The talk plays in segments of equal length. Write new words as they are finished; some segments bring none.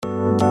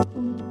This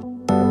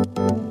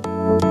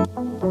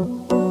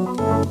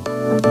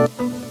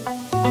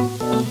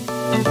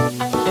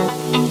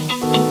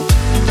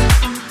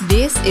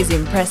is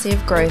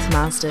Impressive Growth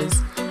Masters,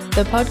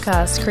 the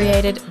podcast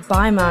created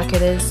by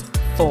marketers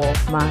for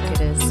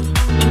marketers.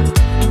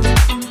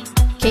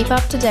 Keep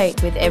up to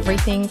date with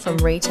everything from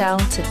retail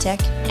to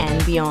tech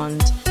and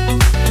beyond.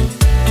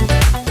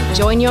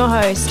 Join your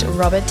host,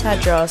 Robert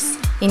Tadros,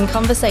 in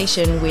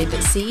conversation with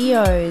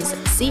CEOs,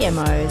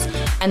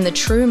 CMOs, and the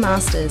true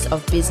masters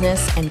of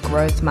business and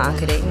growth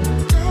marketing.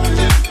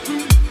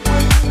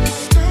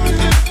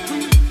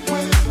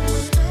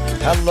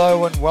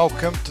 Hello and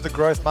welcome to the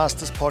Growth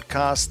Masters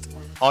podcast.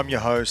 I'm your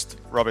host,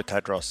 Robert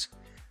Tadros.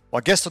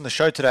 My guest on the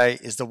show today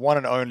is the one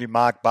and only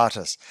Mark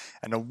Bartas,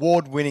 an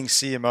award-winning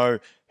CMO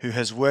who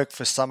has worked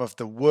for some of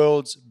the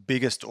world's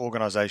biggest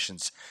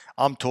organizations.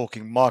 I'm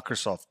talking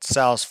Microsoft,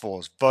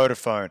 Salesforce,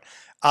 Vodafone,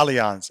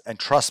 Allianz, and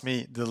trust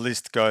me, the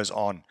list goes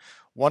on.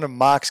 One of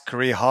Mark's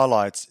career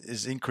highlights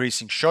is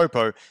increasing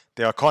Showpo,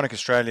 the iconic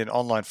Australian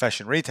online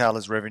fashion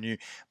retailer's revenue,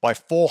 by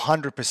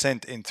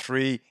 400% in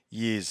 3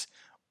 years.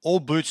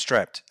 All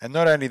bootstrapped. And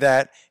not only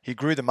that, he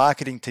grew the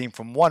marketing team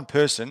from one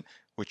person,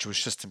 which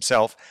was just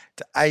himself,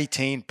 to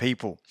 18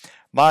 people.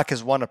 Mark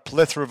has won a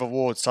plethora of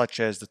awards such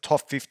as the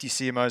top 50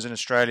 CMOs in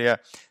Australia,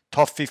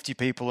 top 50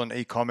 people in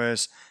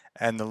e-commerce,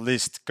 and the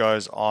list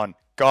goes on.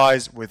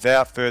 Guys,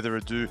 without further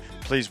ado,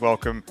 please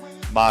welcome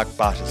Mark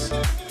Bartas.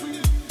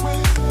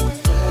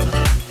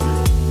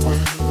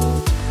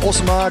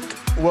 Awesome, Mark.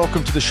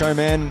 Welcome to the show,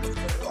 man.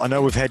 I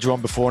know we've had you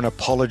on before, and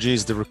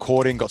apologies, the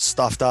recording got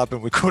stuffed up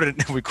and we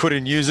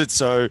couldn't use it.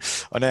 So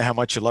I know how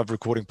much you love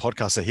recording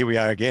podcasts. So here we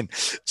are again.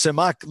 So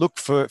Mark, look,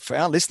 for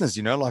our listeners,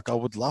 I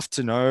would love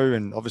to know,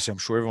 and obviously I'm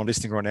sure everyone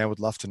listening right now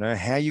would love to know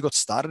how you got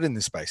started in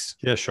this space.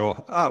 Yeah, sure.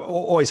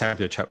 Always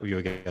happy to chat with you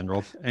again,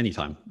 Rob.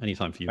 Anytime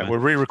for you, man. We're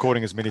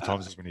re-recording as many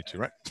times as we need to,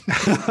 right?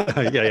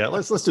 yeah.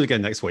 Let's do it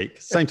again next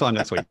week. Same time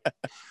next week.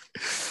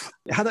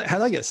 How did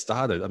I get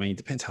started? I mean, it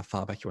depends how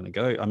far back you want to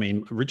go. I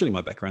mean, originally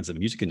my background's in the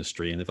music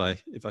industry, and if I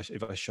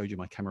showed you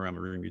my camera around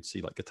my room, you'd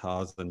see like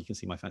guitars, and you can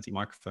see my fancy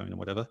microphone and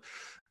whatever.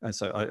 And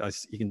so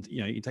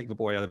you take the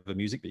boy out of the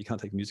music, but you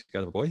can't take the music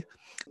out of a boy.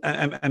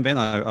 And then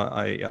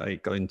I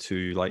got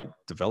into like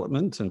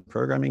development and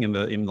programming in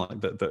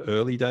the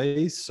early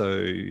days.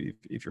 So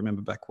if you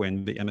remember back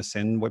when the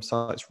MSN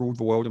websites ruled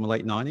the world in the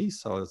late 90s,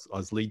 so I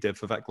was lead dev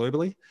for that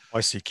globally.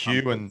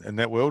 ICQ and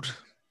that world.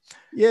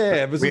 Yeah,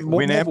 it was more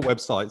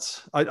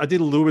websites. I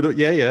did a little bit of,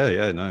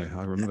 no,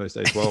 I remember those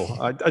days well.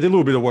 I did a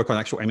little bit of work on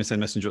actual MSN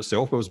Messenger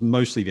itself, but it was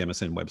mostly the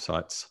MSN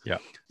websites.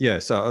 Yeah,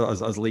 so I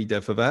was lead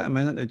dev for that. And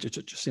then it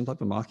just seemed like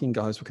the marketing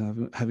guys were kind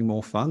of having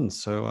more fun.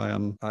 So I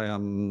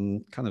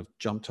kind of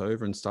jumped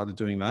over and started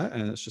doing that.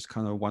 And it's just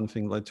kind of one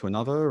thing led to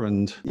another.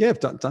 And yeah, I've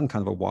done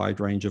kind of a wide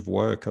range of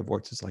work. I've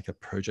worked as like a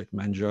project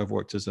manager. I've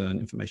worked as an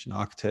information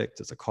architect,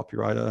 as a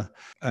copywriter,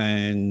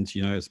 and,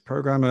 as a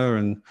programmer.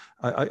 And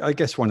I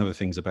guess one of the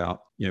things about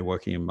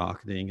working in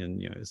marketing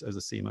and as a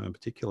CMO in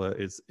particular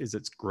is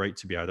it's great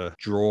to be able to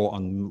draw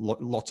on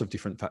lots of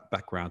different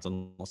backgrounds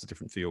and lots of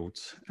different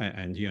fields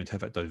and to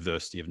have that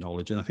diversity of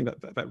knowledge. And I think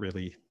that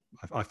really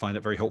I find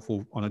it very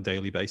helpful on a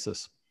daily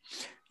basis.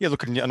 Yeah,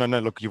 look, and I know,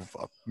 look, you've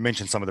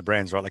mentioned some of the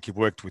brands, right? Like you've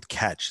worked with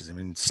Catch,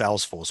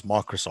 Salesforce,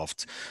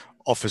 Microsoft,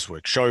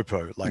 Officeworks,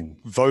 Showpo, like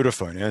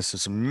Vodafone, so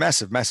some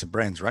massive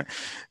brands, right?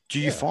 Do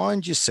you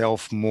find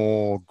yourself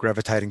more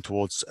gravitating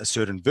towards a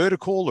certain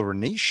vertical or a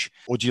niche,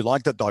 or do you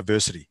like that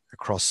diversity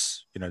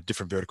across,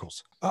 different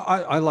verticals?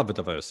 I love the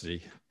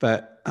diversity,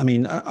 but I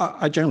mean,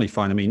 I generally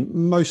find,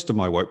 most of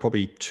my work,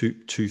 probably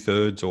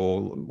two-thirds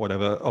or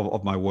whatever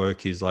of my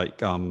work is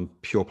like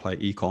pure play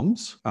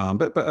e-coms,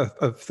 but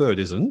a third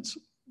isn't.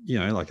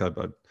 Like I've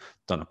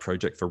done a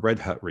project for Red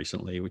Hat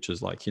recently, which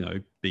is like,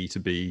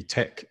 B2B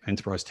tech,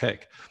 enterprise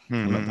tech.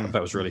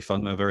 That was really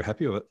fun. I'm very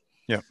happy with it.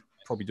 Yeah.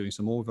 Probably doing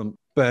some more of them.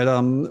 But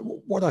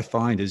what I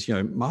find is,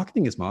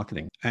 marketing is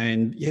marketing.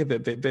 And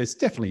there's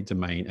definitely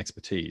domain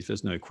expertise.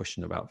 There's no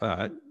question about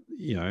that.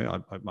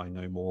 I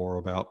know more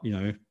about,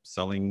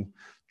 selling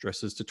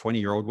dresses to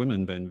 20-year-old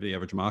women than the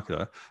average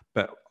marketer,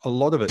 but a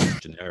lot of it is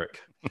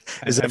generic.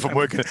 Is that from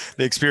working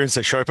the experience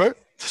at Showpo?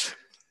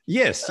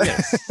 Yes,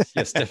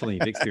 definitely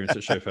the experience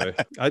at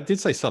Showpo. I did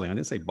say selling, I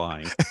didn't say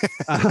buying.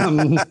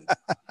 And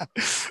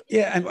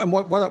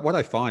what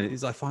I find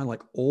is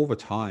like all the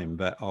time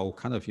that I'll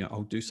kind of,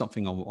 I'll do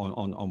something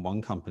on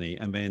one company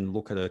and then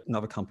look at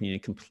another company in a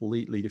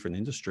completely different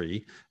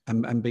industry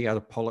and be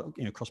able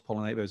to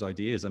cross-pollinate those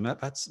ideas. And that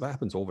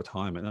happens all the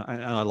time. And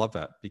I love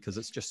that because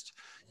it's just,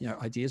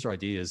 ideas are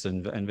ideas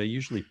and they're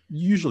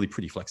usually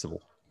pretty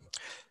flexible.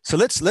 So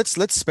let's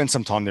spend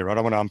some time there, right?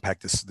 I want to unpack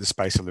this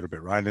space a little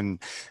bit, right?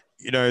 And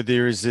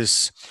there is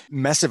this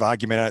massive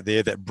argument out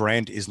there that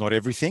brand is not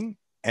everything,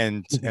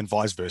 and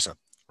vice versa,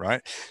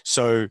 right?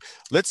 So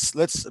let's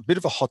a bit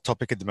of a hot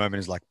topic at the moment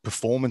is like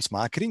performance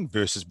marketing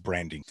versus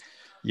branding.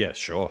 Yeah,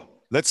 sure.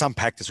 let's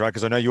unpack this, right?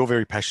 Because I know you're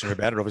very passionate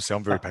about it. Obviously,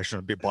 I'm very passionate,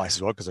 a bit biased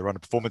as well because I run a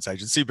performance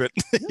agency. But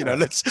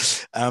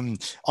let's. I'm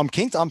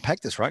keen to unpack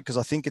this, right? Because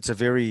I think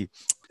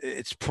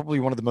it's probably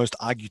one of the most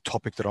argued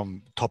topics that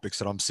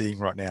I'm seeing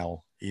right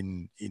now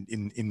in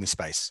the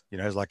space.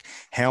 It's like,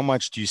 how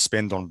much do you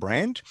spend on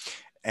brand,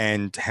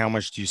 and how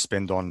much do you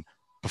spend on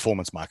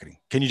performance marketing?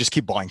 Can you just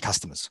keep buying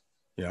customers?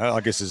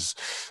 I guess is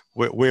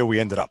where we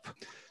ended up.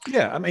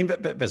 Yeah, I mean,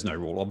 but there's no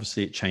rule.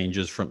 Obviously, it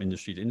changes from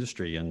industry to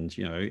industry, and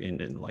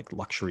in like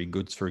luxury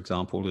goods, for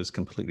example, is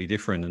completely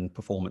different, and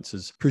performance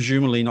is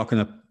presumably not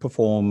going to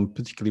perform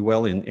particularly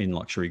well in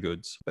luxury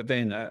goods. But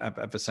then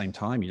at the same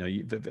time,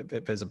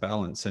 there's a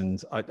balance,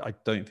 and I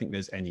don't think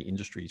there's any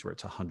industries where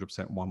it's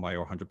 100% one way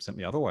or 100%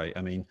 the other way.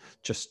 I mean,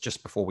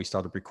 just before we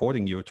started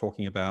recording, you were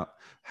talking about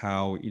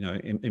how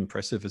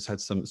Impressive has had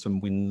some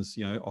wins,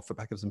 off the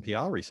back of some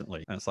PR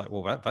recently, and it's like,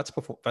 well,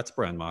 that's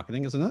brand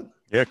marketing, isn't it?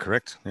 Yeah,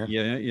 correct.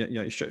 Yeah.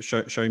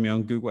 Show me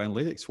on Google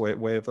Analytics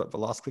where the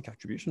last click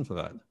attribution for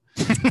that.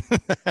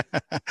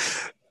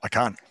 I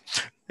can't.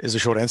 Is the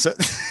short answer.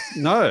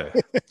 No.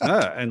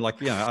 And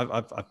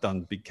I've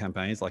done big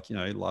campaigns. Like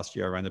last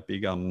year I ran a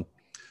big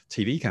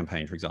TV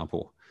campaign, for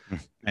example,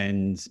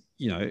 and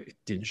it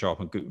didn't show up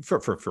on Google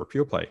for a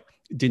pure play.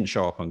 It didn't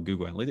show up on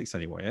Google Analytics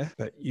anywhere.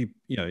 But you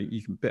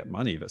can bet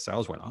money that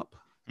sales went up.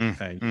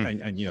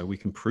 And we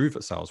can prove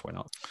that sales went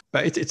up,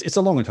 but it's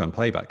a longer term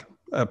payback,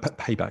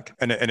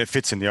 and it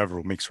fits in the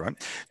overall mix, right?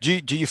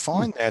 Do you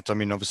find that? I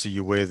mean, obviously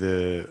you wear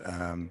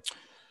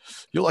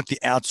you're like the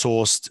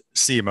outsourced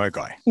CMO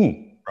guy,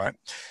 right?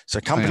 So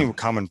a company will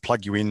come and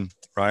plug you in,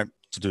 right,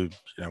 to do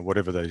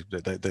whatever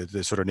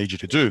they sort of need you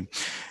to do.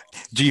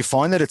 Do you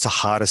find that it's a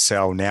harder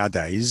sell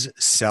nowadays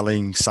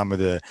selling some of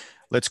the,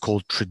 let's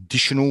call,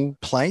 traditional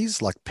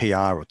plays like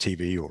PR or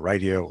TV or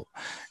radio,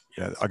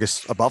 I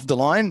guess above the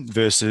line,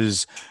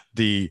 versus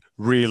the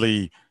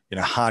really,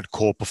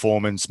 hardcore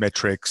performance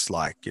metrics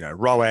like,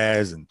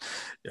 ROAS and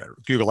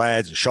Google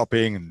Ads and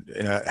shopping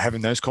and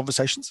having those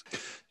conversations?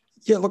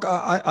 Yeah, look,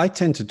 I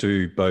tend to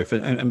do both.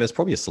 And there's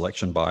probably a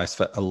selection bias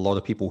that a lot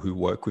of people who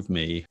work with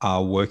me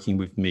are working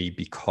with me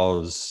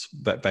because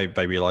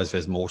they realize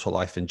there's more to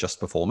life than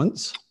just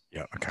performance.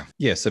 Yeah. Okay.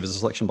 Yeah. So there's a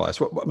selection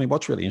bias. I mean,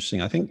 what's really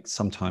interesting, I think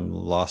sometime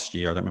last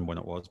year, I don't remember when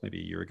it was, maybe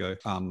a year ago,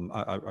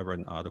 I wrote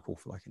an article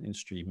for like an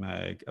industry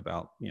mag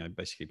about,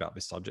 basically about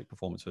this subject,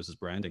 performance versus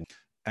branding.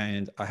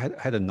 And I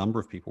had a number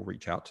of people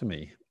reach out to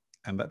me,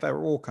 and they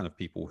were all kind of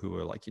people who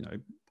were like,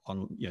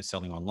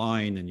 selling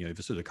online and,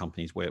 the sort of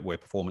companies where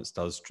performance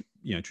does,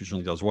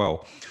 traditionally does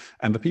well.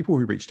 And the people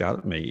who reached out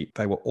at me,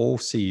 they were all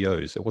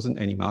CEOs. There wasn't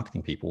any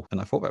marketing people.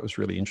 And I thought that was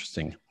really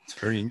interesting. It's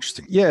very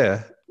interesting.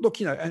 Yeah. Look,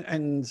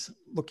 and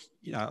look,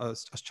 I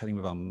was chatting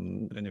with, I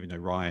don't even know,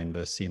 Ryan,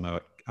 the CMO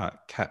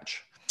at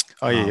Catch.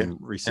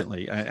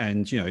 Recently. Yeah.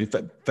 And,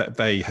 that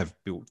they have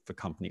built the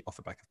company off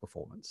the back of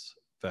performance.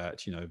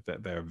 That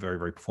they're a very,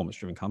 very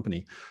performance-driven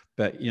company,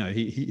 but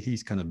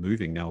he's kind of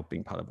moving now,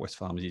 being part of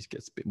Wesfarmers. He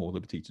gets a bit more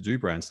liberty to do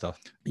brand stuff.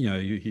 He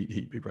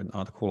read an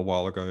article a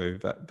while ago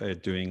that they're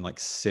doing like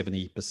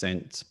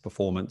 70%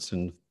 performance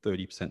and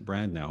 30%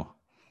 brand now.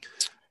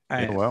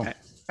 And, wow.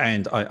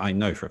 And I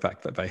know for a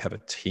fact that they have a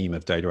team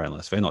of data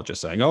analysts. They're not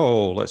just saying,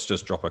 oh, let's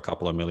just drop a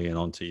couple of million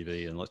on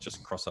TV and let's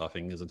just cross our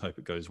fingers and hope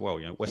it goes well.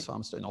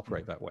 Wesfarmers don't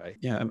operate that way.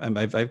 Yeah, and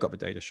they've got the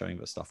data showing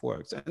that stuff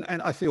works.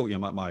 And I feel,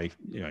 my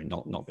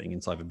not being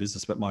inside the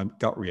business, but my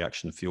gut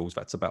reaction feels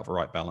that's about the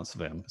right balance for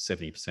them,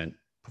 70%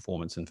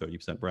 performance and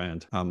 30%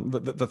 brand.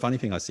 The funny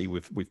thing I see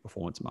with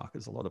performance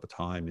marketers a lot of the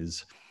time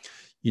is,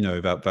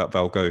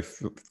 they'll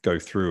go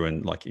through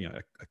and like,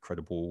 a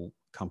credible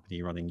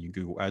company running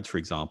Google Ads, for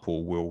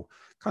example, will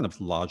kind of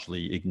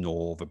largely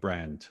ignore the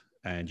brand.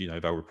 And,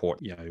 they'll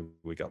report,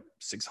 we got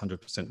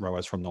 600%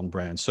 ROAS from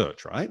non-brand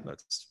search, right?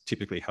 That's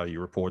typically how you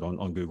report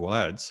on Google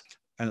Ads.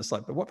 And it's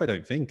like, but what they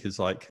don't think is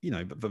like,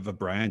 the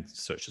brand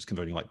search is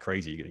converting like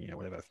crazy, you're getting,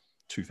 whatever,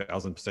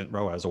 2,000%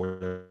 ROAS or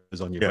whatever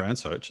is on your brand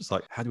search. It's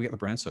like, how do we get the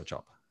brand search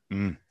up?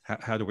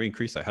 How do we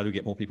increase that? How do we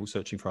get more people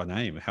searching for our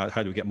name? How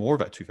do we get more of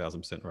that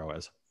 2,000%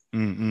 ROAS? I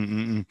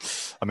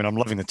mean, I'm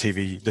loving the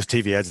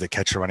TV ads that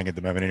Catch are running at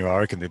the moment. Anyway, I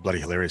reckon they're bloody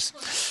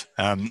hilarious.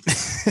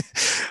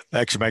 They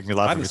actually make me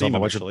laugh. I haven't seen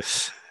them actually.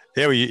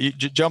 Yeah, well, you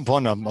jump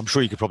on. I'm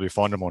sure you could probably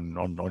find them on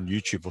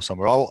YouTube or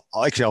somewhere. I'll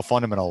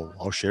find them and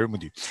I'll share them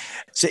with you.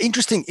 It's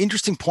an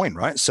interesting point,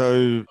 right?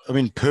 So, I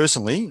mean,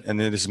 personally, and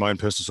this is my own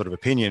personal sort of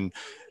opinion,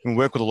 when we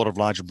work with a lot of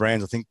larger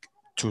brands, I think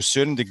to a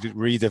certain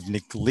degree they've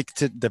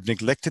neglected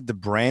the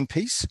brand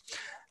piece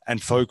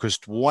and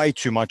focused way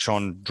too much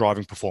on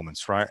driving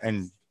performance, right?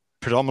 And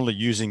predominantly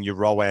using your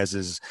ROAS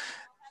as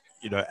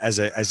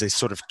a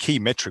sort of key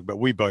metric, but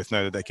we both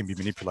know that they can be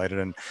manipulated.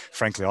 And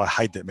frankly, I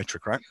hate that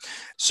metric, right?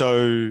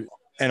 So,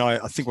 and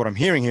I think what I'm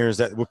hearing here is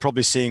that we're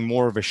probably seeing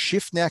more of a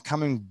shift now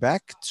coming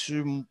back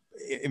to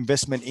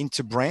investment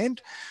into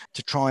brand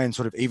to try and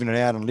sort of even it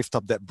out and lift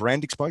up that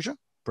brand exposure,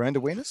 brand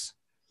awareness.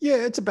 Yeah,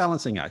 it's a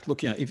balancing act.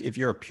 Look, if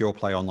you're a pure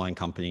play online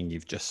company and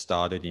you've just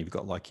started and you've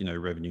got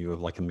revenue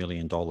of like $1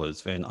 million,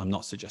 then I'm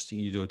not suggesting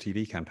you do a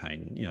TV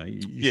campaign.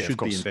 You should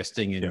be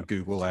investing in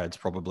Google ads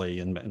probably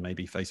and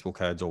maybe Facebook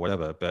ads or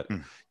whatever. But,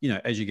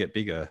 as you get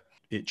bigger,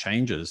 it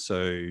changes. So,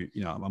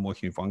 I'm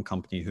working with one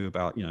company who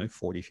about,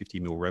 40, 50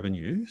 mil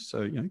revenue.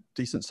 So,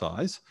 decent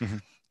size. Mm-hmm.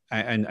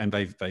 And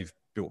they've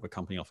built the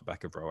company off the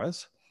back of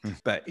ROAS.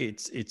 But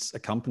it's a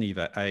company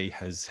that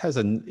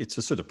it's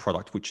a sort of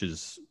product which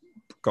is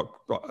got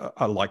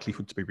a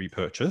likelihood to be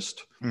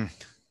repurchased.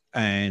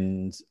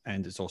 And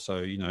it's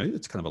also,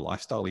 it's kind of a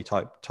lifestyle-y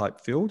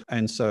type field.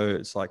 And so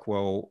it's like,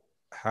 well,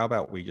 how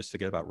about we just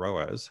forget about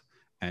ROAS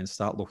and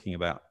start looking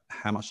about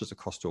how much does it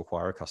cost to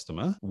acquire a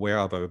customer? Where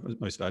are the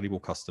most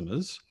valuable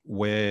customers?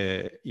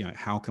 Where,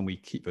 how can we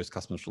keep those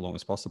customers for as long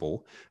as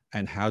possible?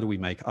 And how do we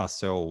make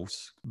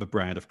ourselves the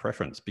brand of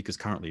preference? Because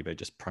currently they're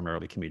just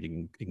primarily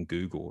competing in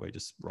Google. They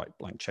just write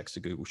blank checks to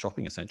Google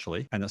Shopping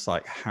essentially. And it's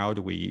like, how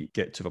do we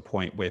get to the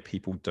point where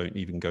people don't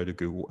even go to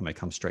Google and they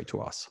come straight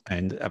to us?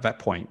 And at that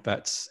point,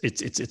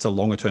 it's a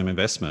longer term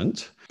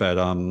investment, but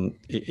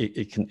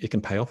it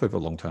can pay off over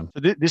the long term.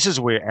 So this is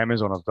where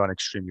Amazon have done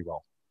extremely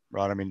well.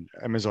 Right. I mean,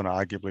 Amazon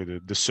are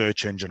arguably the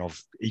search engine of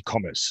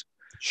e-commerce.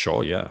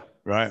 Sure. Yeah.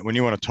 Right. When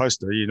you want a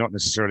toaster, you're not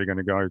necessarily going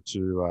to go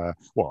to,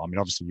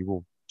 obviously you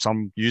will,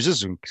 some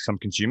users and some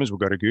consumers will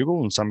go to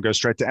Google and some go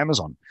straight to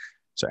Amazon.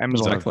 So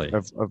Amazon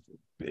have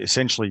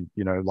essentially,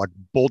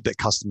 bought that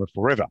customer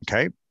forever.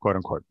 Okay. Quote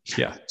unquote.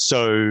 Yeah.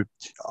 So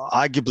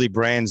arguably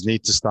brands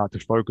need to start to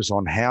focus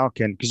on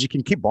because you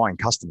can keep buying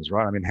customers,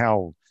 right? I mean,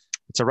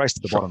 it's a race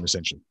to the bottom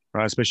essentially,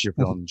 right? Especially if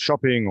you're on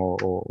shopping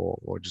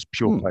or just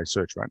pure play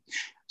search, right?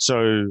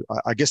 So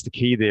I guess the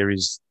key there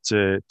is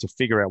to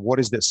figure out what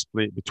is that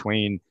split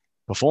between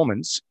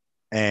performance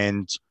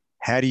and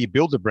how do you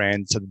build a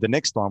brand so that the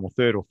next time or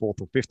third or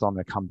fourth or fifth time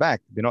they come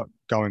back, they're not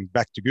going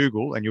back to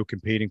Google and you're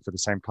competing for the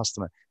same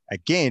customer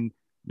again.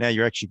 Now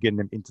you're actually getting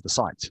them into the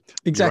site.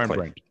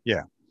 Exactly.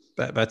 Yeah.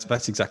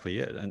 That's exactly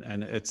it,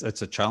 and it's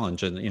a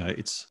challenge, and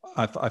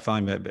I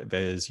find that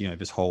there's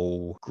this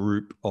whole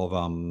group of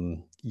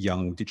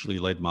young digitally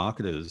led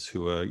marketers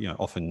who are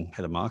often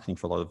head of marketing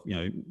for a lot of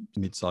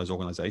mid-sized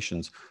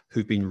organizations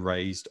who've been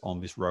raised on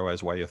this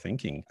ROAS way of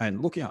thinking.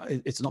 And look,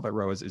 it's not that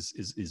ROAS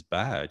is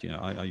bad.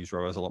 I use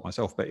ROAS a lot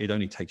myself, but it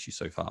only takes you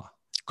so far.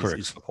 Correct.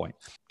 Is the point,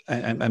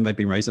 and they've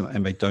been raised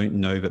and they don't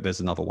know that there's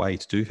another way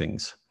to do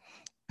things.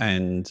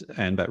 And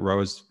that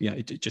ROAS,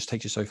 it just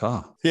takes you so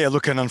far. Yeah,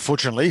 look, and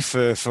unfortunately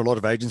for a lot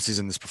of agencies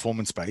in this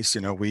performance space,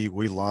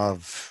 we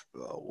love,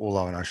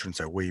 although and I shouldn't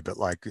say we, but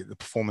like the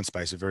performance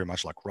space is very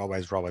much like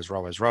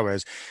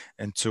ROAS,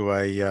 and to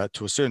a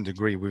certain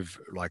degree, we've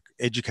like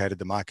educated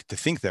the market to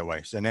think that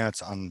way. So now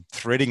it's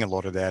unthreading a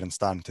lot of that and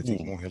starting to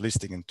think more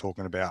holistic and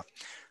talking about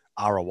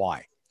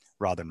ROI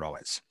rather than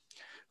ROAS.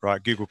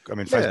 Right?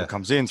 Facebook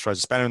comes in, throws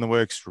a spanner in the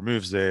works,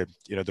 removes their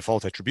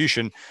default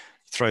attribution,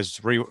 throws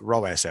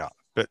ROAS out.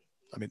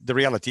 I mean, the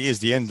reality is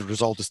the end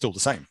result is still the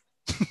same,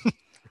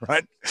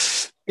 right?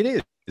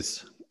 It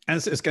is. And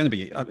it's going to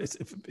be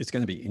it's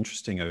going to be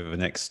interesting over the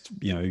next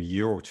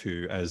year or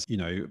two as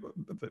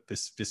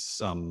this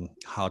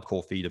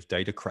hardcore feed of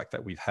data crack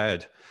that we've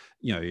had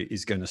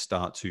is going to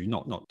start to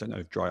not don't know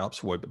if dry up's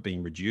the word, but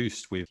being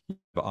reduced with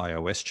the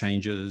iOS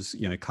changes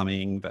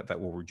coming that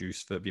will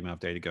reduce the amount of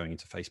data going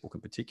into Facebook in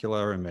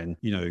particular, and then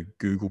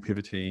Google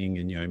pivoting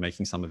and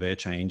making some of their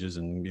changes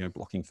and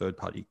blocking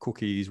third-party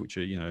cookies, which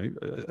are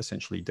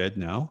essentially dead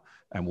now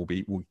and will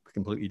be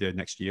completely dead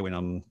next year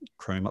when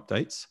Chrome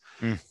updates.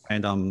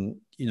 And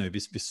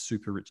this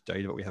super rich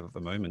data that we have at the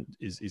moment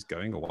is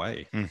going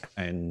away.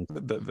 And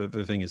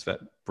the thing is that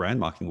brand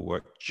marketing will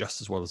work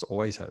just as well as it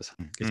always has.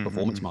 It's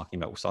performance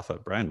marketing that will suffer.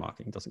 Brand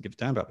marketing doesn't give a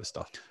damn about this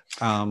stuff.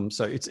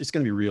 So it's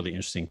going to be really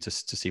interesting to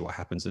see what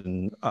happens.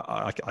 And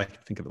I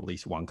think of at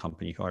least one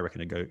company who I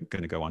reckon are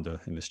going to go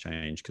under in this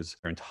change because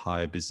their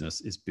entire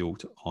business is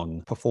built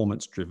on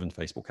performance-driven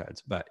Facebook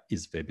ads. That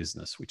is their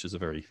business, which is a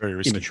very,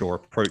 very immature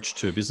approach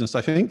to business,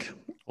 I think.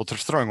 Well, they're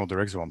throwing all their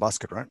eggs in one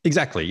basket, right?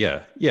 Exactly.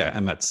 Yeah.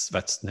 And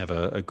that's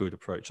never a good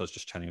approach. I was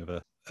just chatting with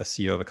a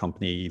CEO of a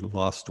company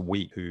last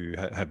week who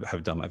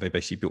have done that. They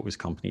basically built this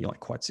company like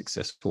quite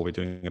successful. They're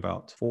doing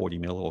about 40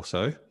 mil or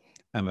so.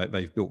 And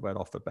they've built that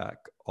off the back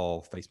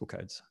of Facebook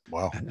ads.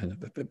 Wow. And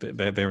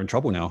they're in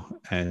trouble now.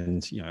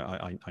 And,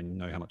 I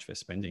know how much they're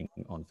spending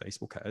on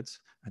Facebook ads.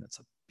 And it's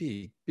a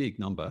big, big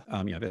number.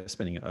 They're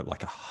spending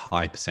like a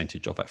high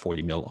percentage of that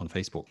 40 mil on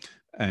Facebook.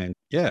 And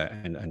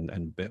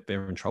and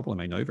they're in trouble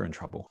and they know they're in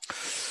trouble.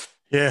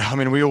 Yeah, I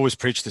mean, we always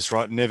preach this,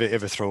 right? Never,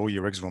 ever throw all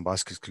your eggs in one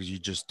basket because you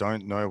just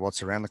don't know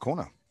what's around the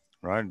corner,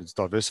 right? It's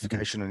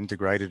diversification and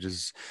integrated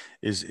is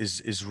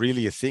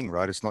really a thing,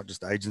 right? It's not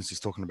just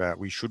agencies talking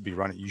about you should be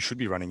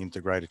running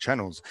integrated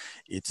channels.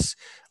 It's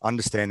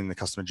understanding the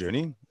customer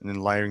journey and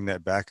then layering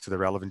that back to the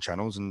relevant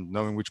channels and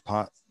knowing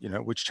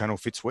which channel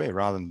fits where,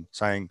 rather than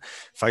saying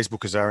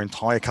Facebook is our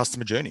entire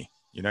customer journey.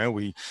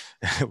 We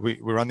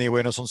run the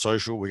awareness on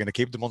social. We're going to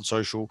keep them on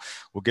social.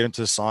 We'll get them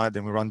to the site.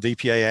 Then we run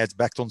DPA ads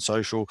back on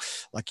social.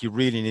 Like you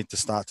really need to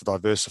start to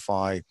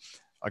diversify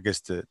I guess,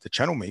 the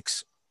channel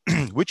mix,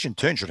 which in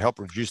turn should help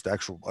reduce the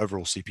actual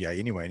overall CPA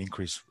anyway and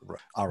increase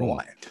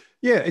ROI.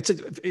 Yeah,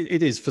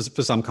 it is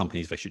for some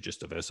companies. They should just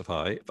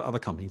diversify. For other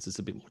companies, it's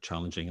a bit more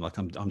challenging. Like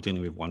I'm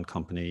dealing with one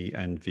company,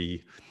 and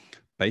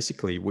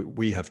basically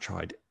we have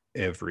tried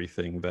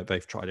everything, but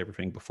they've tried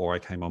everything before I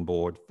came on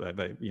board.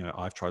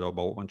 I've tried a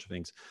whole bunch of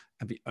things,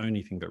 and the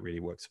only thing that really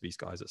works for these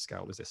guys at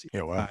scale is SEO.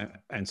 Yeah, wow.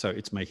 And so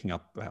it's making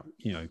up about,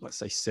 let's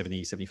say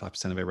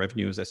 70-75% of their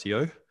revenue is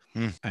SEO.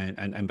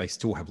 And they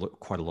still have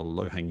quite a lot of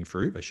low-hanging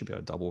fruit. They should be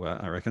able to double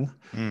that, I reckon.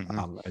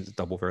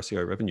 Double their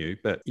SEO revenue.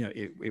 But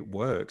it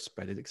works,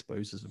 but it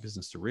exposes the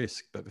business to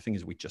risk. But the thing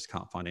is, we just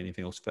can't find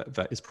anything else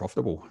that is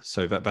profitable.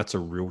 So that's a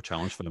real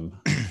challenge for them.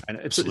 And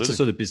it's a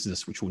sort of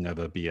business which will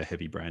never be a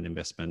heavy brand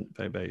investment.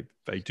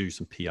 They do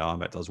some PR,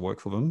 and that does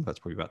work for them. That's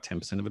probably about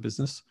 10% of a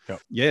business.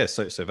 Yep. Yeah.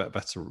 So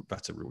that's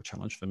a real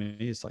challenge for me.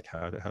 It's like,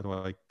 how do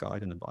I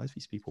guide and advise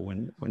these people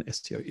when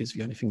SEO is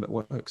the only thing that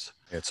works?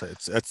 Yeah,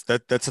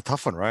 that's a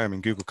tough one, right? I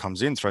mean, Google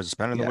comes in, throws a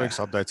spanner in the works,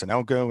 updates an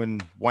algo,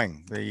 and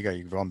whang, there you go.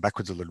 You've gone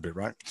backwards a little bit,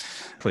 right?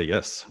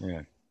 Yes.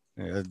 Yeah,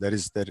 that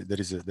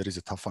is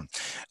a tough one.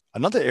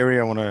 Another area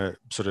I want to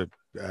sort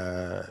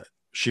of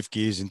shift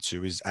gears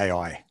into is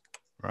AI.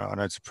 Right, I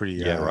know it's a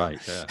pretty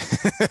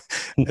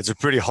it's a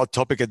pretty hot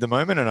topic at the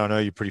moment, and I know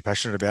you're pretty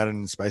passionate about it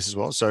in the space as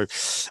well. So,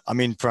 I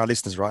mean, for our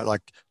listeners, right,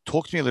 like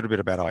talk to me a little bit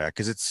about AI,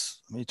 because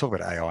you talk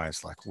about AI,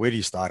 it's like, where do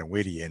you start and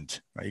where do you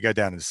end? Right? You go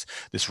down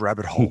this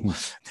rabbit hole.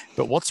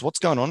 But what's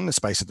going on in the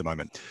space at the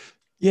moment?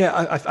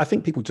 Yeah, I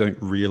think people don't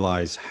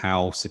realize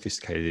how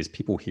sophisticated it is.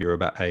 People hear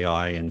about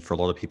AI, and for a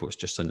lot of people, it's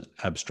just an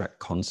abstract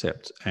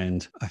concept.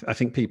 And I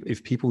think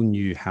if people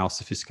knew how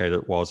sophisticated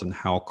it was and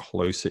how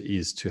close it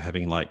is to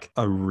having like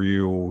a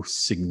real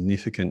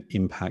significant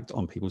impact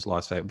on people's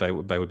lives, they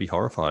would be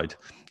horrified.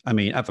 I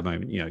mean, at the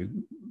moment,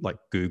 like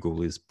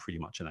Google is pretty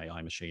much an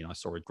AI machine. I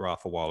saw a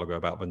graph a while ago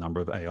about the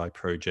number of AI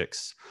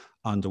projects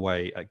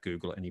underway at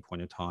Google at any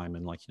point in time.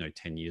 And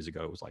 10 years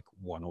ago, it was like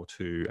 1 or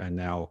 2. And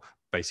now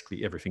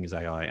basically everything is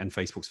AI, and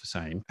Facebook's the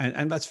same.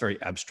 And that's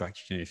very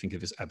abstract. You think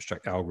of this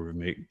abstract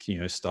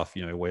algorithmic, stuff,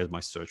 where my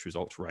search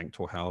results ranked,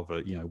 or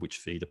however, which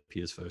feed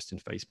appears first in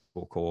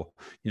Facebook, or,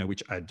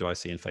 which ad do I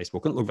see in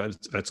Facebook? And look,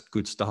 that's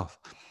good stuff.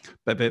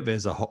 But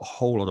there's a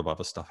whole lot of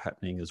other stuff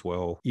happening as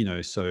well.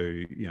 So,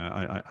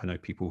 I know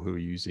people who are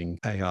using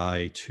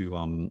AI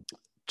to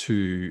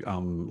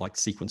like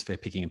sequence their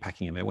picking and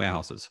packing in their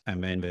warehouses.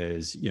 And then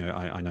there's,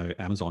 I know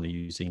Amazon are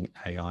using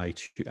AI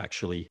to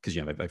actually, because,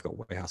 they've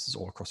got warehouses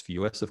all across the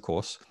US, of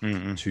course,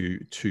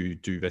 to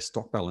do their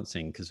stock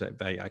balancing, because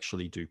they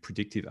actually do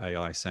predictive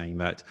AI saying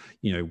that,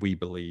 we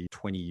believe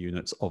 20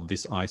 units of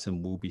this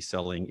item will be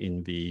selling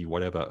in the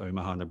whatever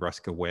Omaha,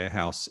 Nebraska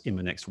warehouse in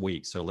the next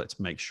week. So let's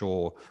make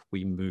sure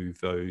we move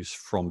those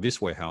from this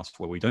warehouse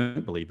where we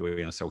don't believe we're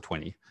going to sell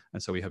 20.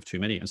 And so we have too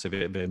many. And so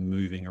they're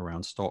moving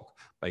around stock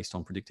based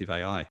on predictive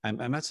AI. And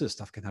that sort of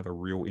stuff can have a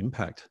real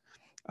impact.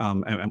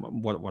 And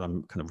what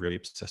I'm kind of really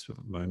obsessed with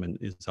at the moment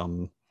is,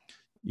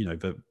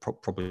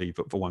 probably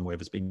the one where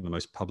there's been the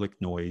most public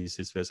noise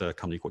is there's a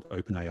company called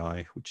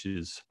OpenAI, which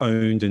is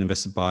owned and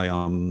invested by, or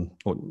I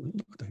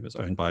don't think it was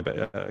owned by,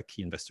 but a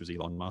key investor is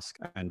Elon Musk.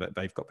 And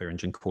they've got their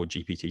engine called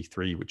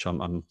GPT-3, which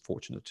I'm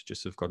fortunate to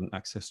just have gotten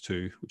access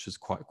to, which is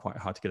quite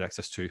hard to get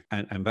access to.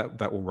 And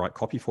that will write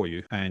copy for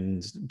you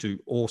and do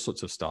all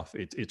sorts of stuff.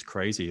 It's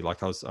crazy.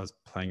 Like I was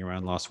playing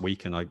around last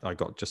week, and I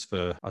got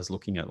I was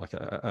looking at like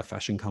a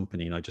fashion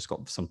company, and I just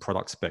got some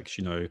product specs,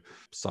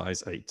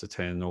 size 8 to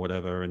 10 or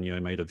whatever, and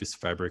made of this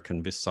fabric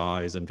and this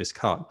size and this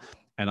cut,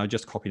 and I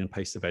just copied and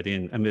pasted that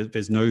in. And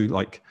there's no,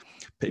 like,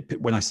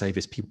 when I say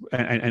this, people,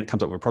 and it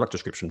comes up with a product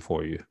description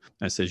for you,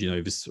 and it says,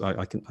 this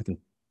I can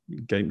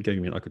gave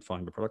me, I could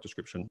find the product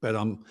description. But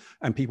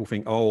and people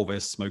think, oh,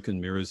 there's smoke and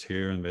mirrors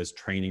here, and there's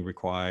training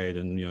required,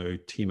 and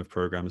team of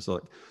programmers.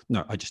 Like,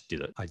 no, I just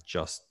did it.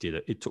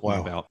 It took me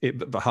about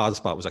the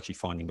hardest part was actually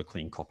finding the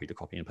clean copy to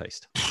copy and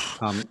paste.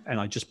 And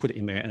I just put it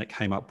in there, and it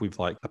came up with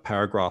like a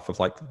paragraph of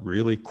like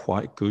really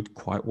quite good,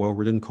 quite well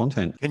written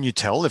content. Can you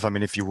tell if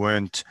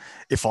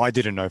I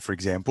didn't know, for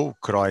example,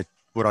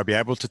 would I be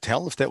able to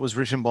tell if that was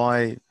written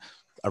by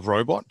a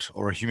robot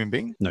or a human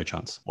being? No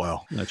chance.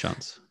 Wow. No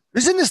chance.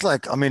 Isn't this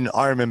like,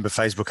 I remember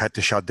Facebook had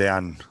to shut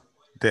down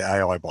their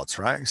AI bots,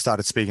 right?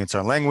 Started speaking its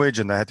own language,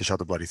 and they had to shut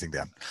the bloody thing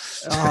down.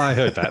 Oh, I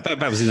heard that.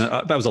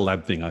 That was a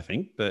lab thing, I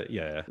think. But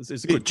yeah, it's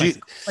a good,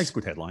 makes a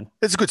good headline.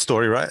 It's a good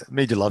story, right?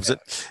 Media loves it.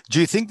 Do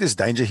you think there's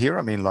danger here?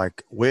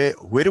 Like, where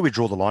do we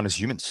draw the line as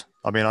humans?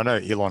 I know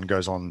Elon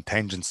goes on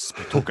tangents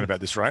talking about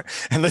this, right?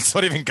 And let's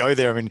not even go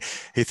there.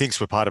 He thinks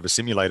we're part of a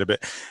simulator,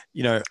 but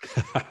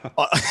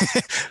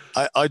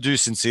I do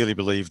sincerely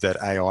believe that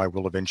AI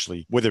will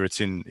eventually, whether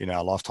it's in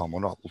our lifetime or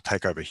not, will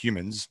take over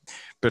humans.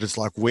 But it's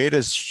like, where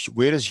does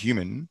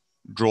human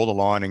draw the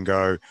line and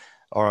go,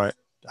 all right,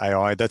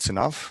 AI, that's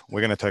enough.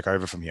 We're going to take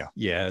over from here.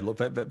 Yeah, look,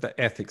 the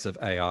ethics of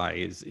AI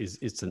is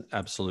it's an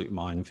absolute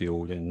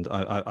minefield, and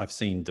I've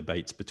seen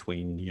debates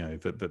between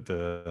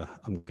the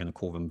I'm going to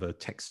call them the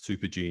tech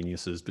super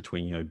geniuses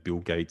between Bill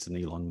Gates and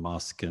Elon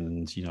Musk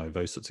and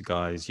those sorts of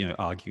guys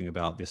arguing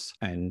about this,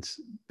 and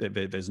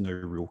there's no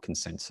real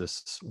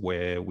consensus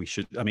where we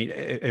should. I mean,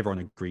 everyone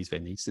agrees there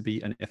needs to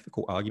be an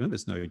ethical argument.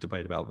 There's no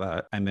debate about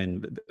that. And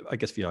then I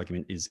guess the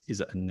argument is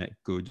it a net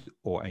good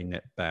or a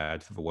net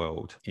bad for the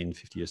world in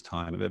 50 years'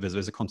 time?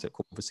 There's a concept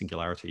called the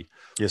singularity,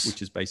 yes,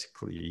 which is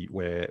basically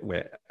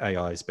where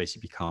AIs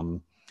basically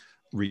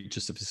reach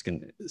a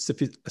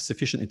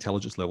sufficient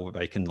intelligence level where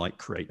they can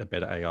create a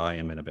better AI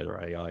and then a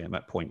better AI. And at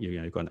that point,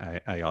 you've got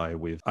an AI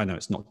with, I know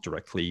it's not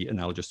directly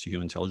analogous to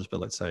human intelligence, but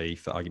let's say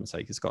for argument's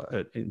sake, it's got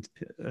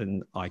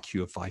an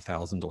IQ of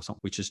 5,000 or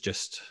something, which is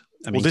just,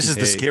 this is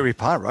the scary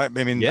part, right?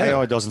 I mean,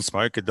 AI doesn't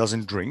smoke, it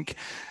doesn't drink,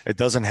 it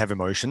doesn't have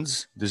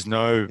emotions. There's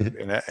no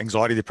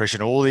anxiety,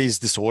 depression, all these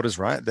disorders,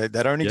 right? They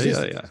don't exist.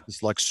 Yeah.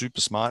 It's like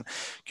super smart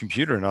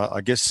computer. And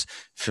I guess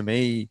for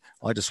me,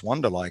 I just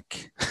wonder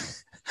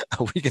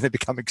are we going to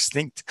become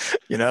extinct?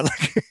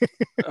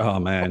 Oh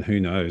man, who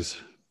knows?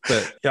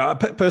 But yeah,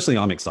 personally,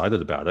 I'm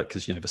excited about it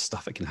because the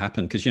stuff that can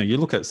happen. Because you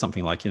look at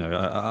something like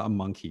a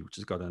monkey, which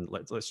has got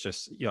let's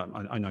just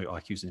I know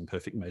IQ is an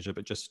imperfect measure,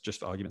 but just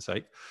for argument's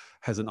sake,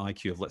 has an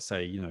IQ of let's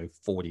say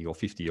 40 or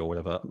 50 or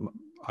whatever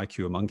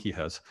IQ a monkey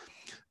has,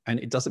 and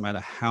it doesn't matter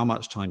how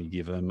much time you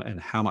give them and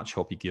how much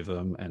help you give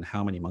them and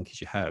how many monkeys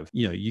you have.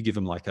 You give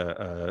them like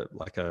a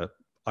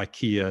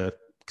IKEA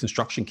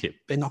construction kit,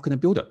 they're not going to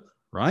build it,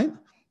 right?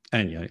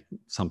 And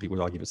some people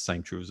would argue the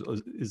same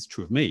is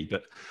true of me,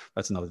 but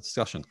that's another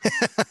discussion.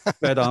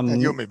 But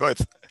you and me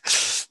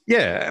both.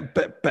 Yeah,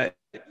 but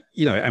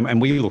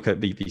and we look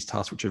at these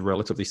tasks which are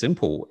relatively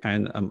simple,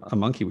 and a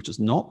monkey which is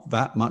not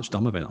that much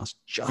dumber than us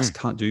just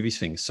can't do these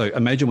things. So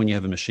imagine when you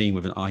have a machine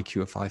with an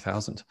IQ of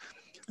 5,000,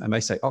 and they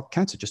say, "Oh,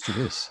 cancer, just do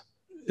this."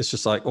 It's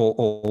just like,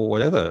 or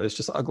whatever. It's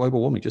just like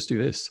global warming, just do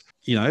this.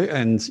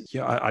 And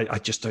I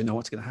just don't know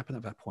what's going to happen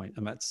at that point,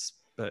 and it's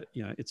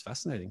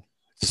fascinating.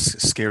 It's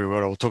a scary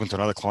world. I was talking to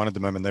another client at the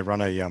moment. They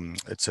run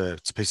it's a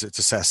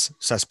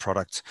SaaS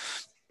product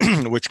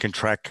which can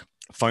track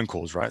phone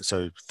calls, right?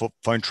 So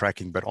phone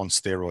tracking, but on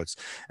steroids,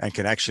 and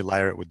can actually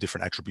layer it with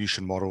different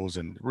attribution models,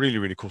 and really,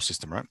 really cool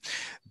system, right?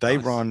 They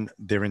run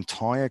their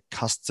entire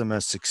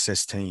customer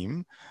success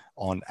team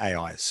on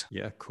AIs.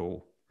 Yeah,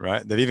 cool.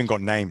 Right? They've even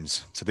got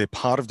names. So they're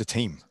part of the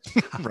team,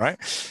 right?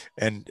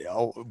 And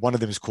one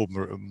of them is called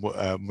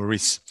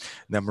Maurice.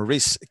 Now,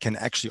 Maurice can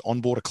actually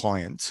onboard a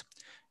client,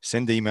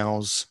 send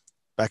emails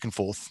back and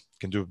forth,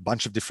 can do a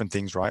bunch of different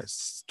things, right?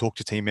 Talk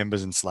to team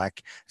members in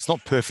Slack. It's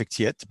not perfect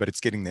yet, but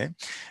it's getting there,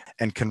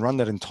 and can run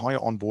that entire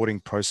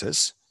onboarding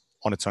process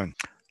on its own.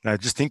 Now,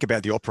 just think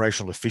about the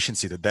operational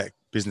efficiency that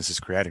business is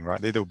creating, right?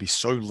 They'll be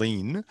so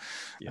lean.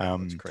 Yeah,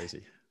 that's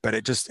crazy. But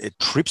it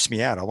trips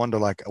me out. I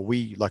wonder, are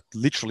we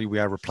we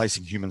are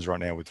replacing humans right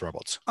now with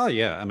robots? Oh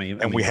yeah, I mean,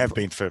 we have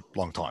been for a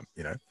long time.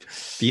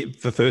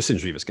 The first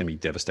industry that's going to be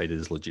devastated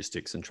is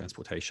logistics and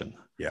transportation.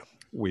 Yeah,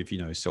 with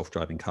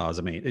self-driving cars.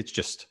 I mean, it's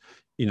just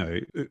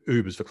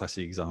Uber's the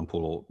classic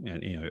example, or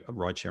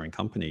ride-sharing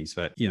companies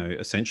that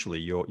essentially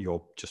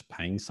you're just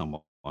paying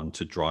someone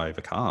to drive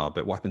a car.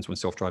 But what happens when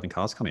self-driving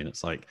cars come in?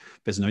 It's like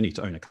there's no need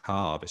to own a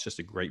car. There's just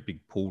a great big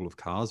pool of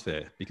cars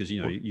there because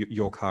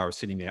your car is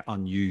sitting there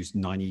unused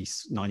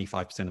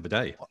 95% of the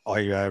day.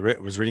 I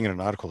was reading in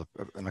an article,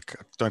 and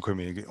don't quote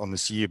me on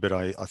this year, but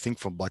I think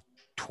from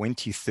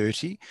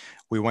 2030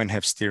 we won't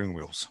have steering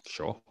wheels.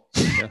 Sure.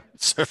 Yeah.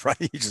 So right,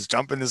 you just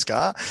jump in this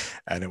car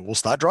and it will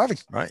start driving,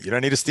 right? You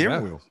don't need a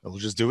steering wheel. It'll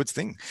just do its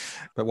thing.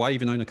 But why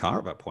even own a car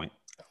at that point?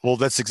 Well,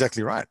 that's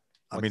exactly right.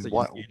 You're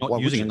not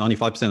using it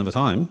 95% of the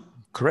time.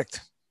 Correct.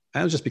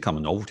 And it'll just become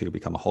a novelty. It'll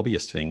become a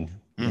hobbyist thing.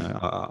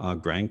 Our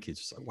grandkids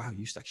just like, wow,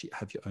 you used to actually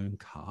have your own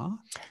car?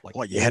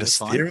 You had a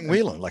steering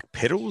wheel and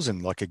pedals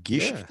and a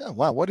gear? Yeah. Oh,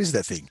 wow, what is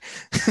that thing?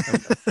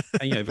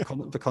 And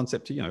the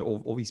concept,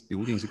 all these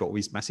buildings have got all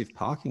these massive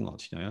parking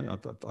lots.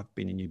 I've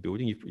been in your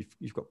building,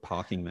 you've got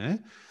parking there.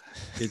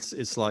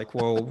 It's like,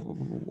 well,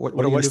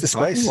 what a waste of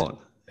space.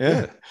 Lot?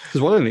 Yeah,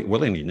 because we'll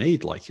only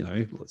need let's say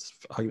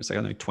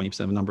 20%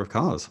 of the number of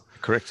cars.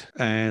 Correct.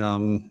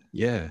 And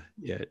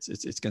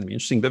it's going to be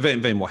interesting. But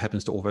then what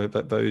happens to all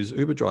those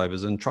Uber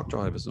drivers and truck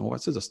drivers and all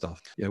that sort of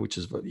stuff? Yeah, which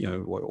is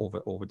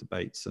all the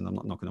debates. And I'm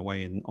not going to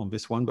weigh in on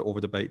this one, but all the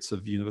debates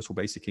of universal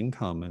basic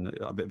income, and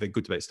they're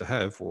good debates to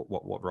have.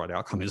 What the right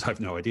outcome is, I have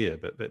no idea,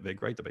 but they're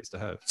great debates to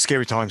have.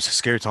 Scary times.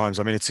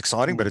 I mean, it's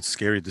exciting, but it's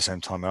scary at the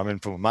same time. I mean,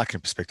 from a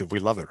marketing perspective, we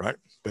love it, right?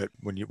 But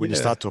when you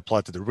start to apply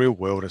it to the real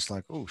world, it's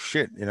like, oh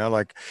shit,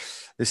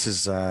 this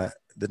is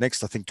the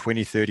next, I think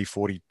 20, 30,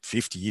 40,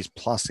 50 years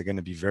plus are going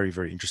to be very,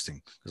 very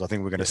interesting, because I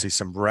think we're going to see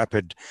some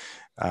rapid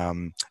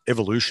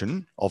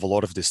evolution of a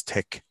lot of this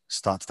tech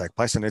start to take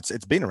place. And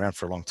it's been around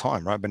for a long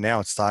time, right? But now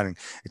it's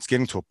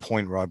getting to a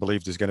point where I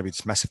believe there's going to be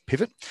this massive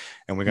pivot,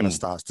 and we're going to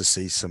start to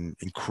see some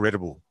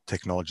incredible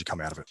technology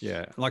come out of it.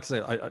 Yeah. Like I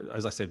said,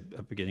 as I said at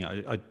the beginning,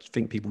 I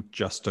think people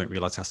just don't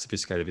realize how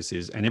sophisticated this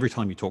is. And every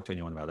time you talk to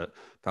anyone about it,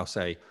 they'll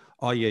say,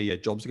 oh yeah,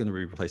 jobs are going to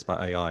be replaced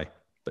by AI,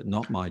 but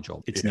not my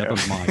job. It's never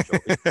my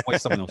job. It's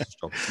always someone else's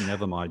job. It's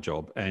never my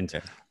job. And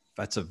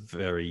that's a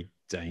very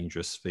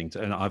dangerous thing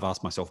and I've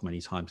asked myself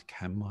many times,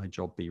 can my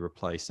job be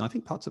replaced? And I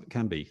think parts of it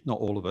can be, not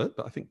all of it,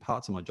 but I think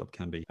parts of my job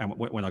can be. And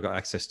when I got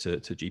access to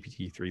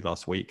GPT-3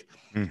 last week,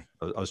 I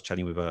was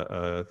chatting with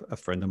a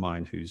friend of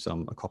mine who's a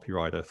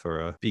copywriter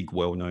for a big,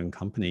 well-known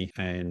company,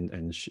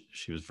 and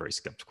she was very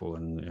skeptical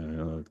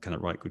and can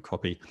it write good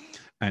copy?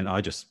 And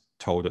I just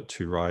told it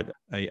to write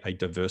a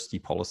diversity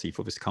policy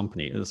for this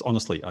company. And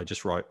honestly, I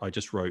just wrote a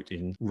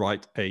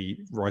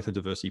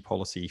diversity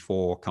policy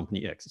for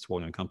company X. It's a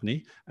well-known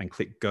company, and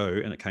click go,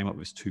 and it came up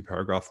with this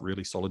 2-paragraph,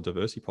 really solid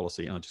diversity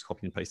policy. And I just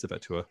copied and pasted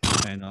that to her.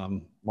 And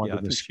I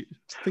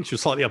think she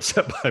was slightly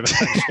upset by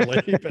that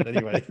actually. But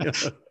anyway,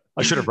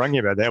 I should have rung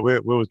you about that. We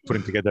were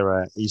putting together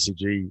an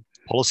ECG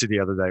policy the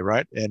other day,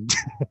 right? And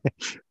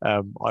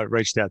I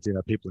reached out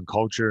to people in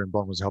culture, and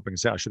Bron was helping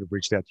us out. I should have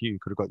reached out to you. You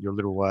could have got your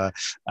little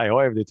AI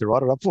over there to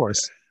write it up for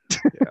us.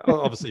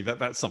 Obviously,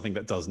 that's something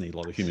that does need a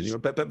lot of human.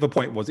 But the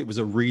point was, it was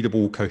a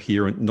readable,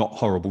 coherent, not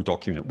horrible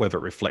document. Whether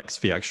it reflects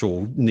the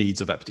actual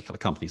needs of that particular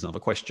company is another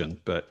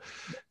question. But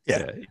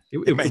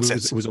it made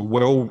sense. It was a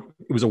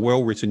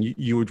well written.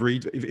 You would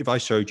read, if I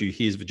showed you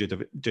here's the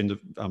gender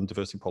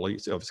diversity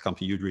policy of this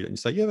company, you'd read it and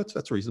say, yeah,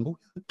 that's reasonable.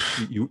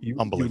 You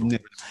Unbelievable.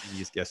 Never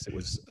guess it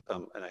was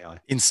an AI.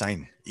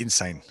 Insane.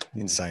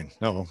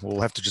 No,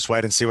 we'll have to just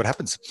wait and see what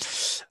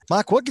happens.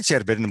 Mark, what gets you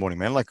out of bed in the morning,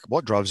 man? Like,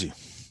 what drives you?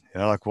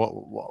 Like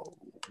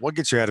what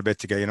gets you out of bed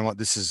to go, you know what,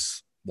 this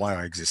is why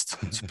I exist.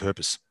 It's a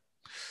purpose.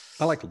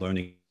 I like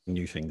learning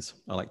new things.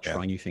 I like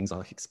trying new things. I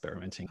like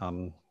experimenting.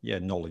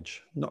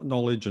 Knowledge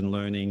and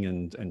learning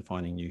and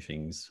finding new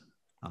things.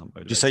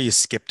 Did you say you're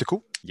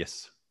skeptical?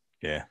 Yes.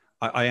 Yeah.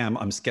 I am.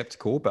 I'm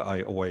skeptical, but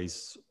I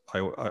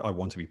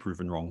want to be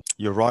proven wrong.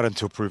 You're right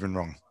until proven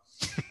wrong.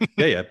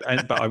 But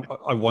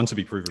I want to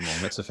be proven wrong.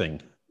 That's the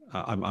thing.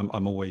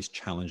 I'm always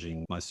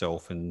challenging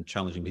myself and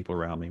challenging people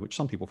around me, which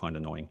some people find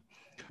annoying.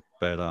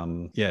 But I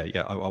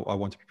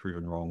want to be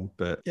proven wrong.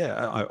 But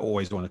I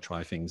always want to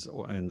try things,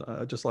 and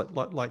I just I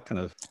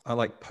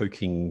like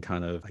poking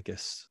kind of, I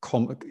guess,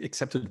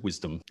 accepted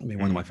wisdom. I mean,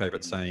 one of my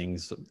favorite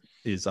sayings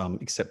is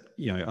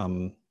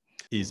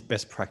is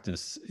best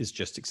practice is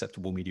just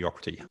acceptable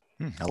mediocrity.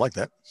 I like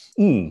that.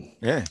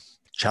 Yeah,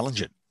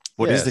 challenge it.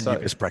 What is the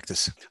newest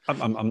practice?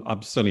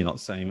 I'm certainly not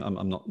saying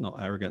I'm not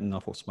arrogant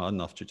enough or smart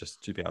enough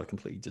to be able to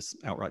completely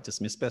outright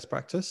dismiss best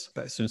practice.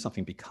 But as soon as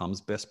something becomes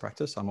best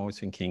practice, I'm always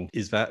thinking,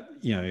 is that,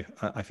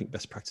 I think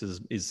best practice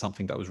is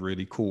something that was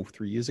really cool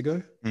 3 years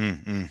ago,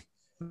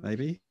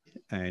 maybe.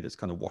 And it's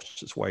kind of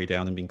washed its way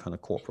down and been kind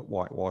of corporate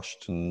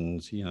whitewashed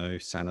and,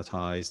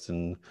 sanitized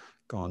and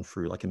gone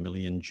through like a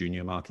million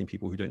junior marketing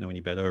people who don't know any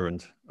better.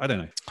 And I don't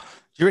know.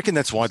 Do you reckon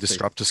that's why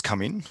disruptors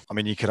come in? I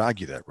mean, you could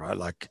argue that, right?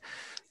 Like,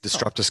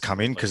 disruptors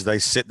come in because they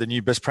set the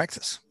new best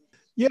practice.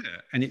 Yeah.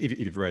 And if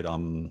you've read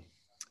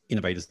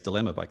Innovator's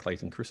Dilemma by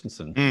Clayton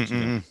Christensen, one of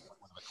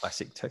the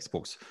classic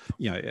textbooks,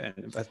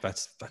 and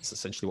that's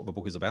essentially what the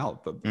book is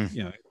about. But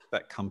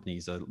that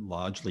companies are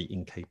largely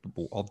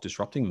incapable of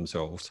disrupting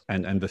themselves.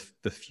 And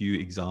the few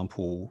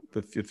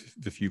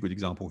good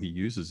example he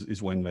uses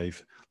is when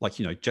they've,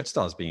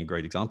 Jetstar's being a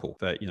great example.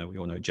 That we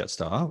all know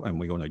Jetstar, and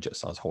we all know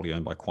Jetstar's wholly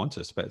owned by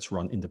Qantas, but it's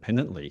run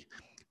independently.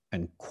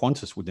 And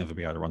Qantas would never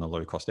be able to run a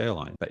low-cost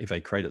airline. But if they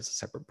created a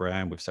separate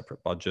brand with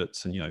separate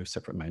budgets and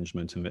separate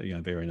management, and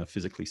they're in a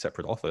physically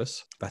separate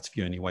office, that's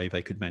the only way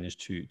they could manage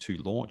to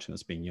launch. And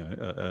it's been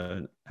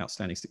an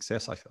outstanding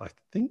success. I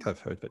think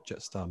I've heard that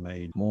Jetstar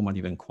made more money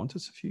than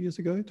Qantas a few years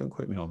ago. Don't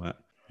quote me on that.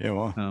 Yeah,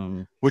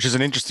 well, which is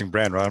an interesting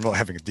brand, right? I'm not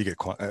having a dig at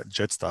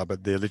Jetstar,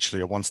 but they're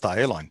literally a one-star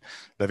airline.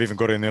 They've even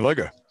got it in their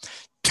logo.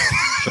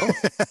 Sure,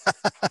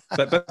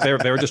 but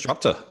they're a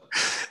disruptor.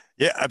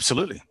 Yeah,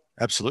 absolutely.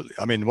 Absolutely.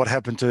 I mean, what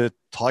happened to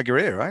Tiger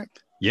Air, right?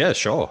 Yeah,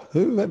 sure.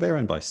 They're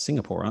owned by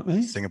Singapore, aren't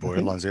they? Singapore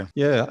Airlines, yeah.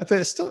 Yeah,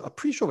 I'm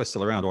pretty sure they're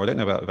still around, or I don't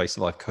know about if they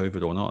survived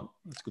COVID or not.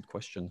 That's a good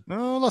question.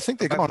 No, I think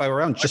they're gone. They were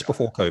around just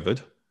before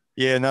COVID.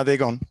 Yeah, no, they're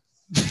gone.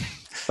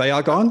 They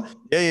are gone?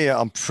 Yeah.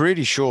 I'm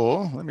pretty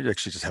sure. Let me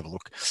actually just have a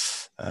look.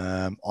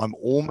 I'm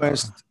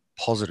almost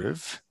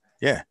positive.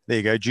 Yeah, there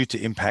you go. Due to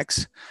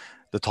impacts,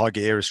 the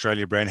Tiger Air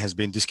Australia brand has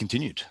been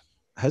discontinued.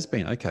 Has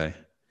been, okay.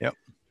 Yep.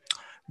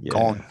 Yeah.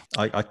 Gone.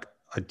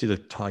 I did a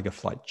Tiger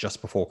flight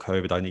just before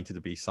COVID. I needed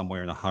to be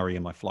somewhere in a hurry,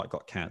 and my flight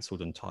got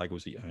cancelled, and Tiger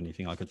was the only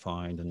thing I could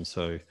find. And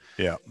so,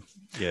 yeah.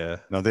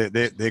 No,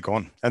 they're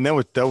gone, and they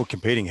were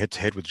competing head to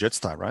head with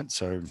Jetstar, right?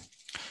 So,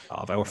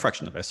 they were a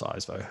fraction of their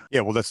size, though.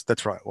 Yeah, well,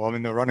 that's right. Well, I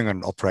mean, they're running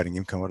on operating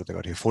income. What have they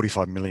got here?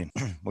 45 million,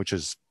 which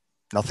is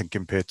nothing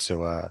compared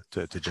to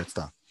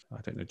Jetstar.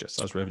 I don't know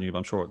Jetstar's revenue, but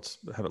I'm sure it's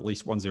have at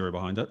least 10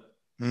 behind it.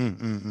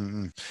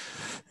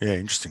 Yeah,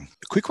 interesting.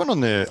 A quick one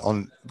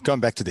on going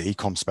back to the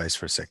e-com space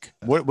for a sec.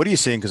 What are you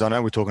seeing? Because I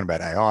know we're talking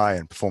about AI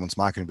and performance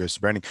marketing versus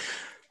branding.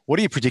 What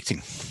are you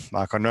predicting,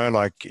 Mark? I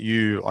know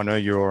you're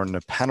on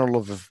a panel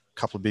of a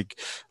couple of big.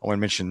 I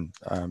won't mention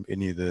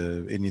any of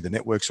the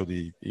networks or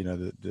the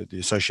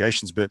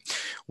associations, but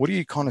what are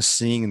you kind of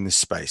seeing in this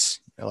space?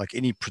 Like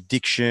any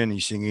prediction? Are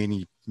you seeing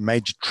any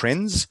major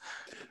trends?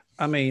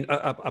 I mean,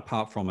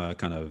 apart from a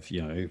kind of,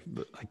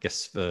 I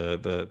guess the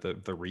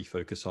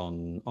refocus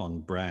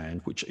on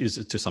brand, which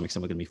is to some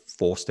extent we're going to be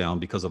forced down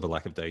because of a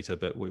lack of data,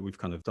 but we've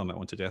kind of done that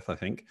one to death, I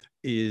think,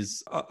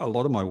 is a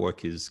lot of my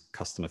work is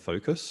customer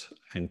focus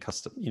and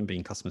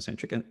being customer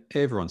centric. And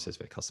everyone says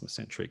they're customer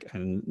centric,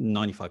 and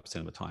 95%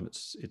 of the time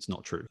it's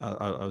not true.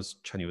 I was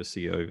chatting with a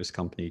CEO of this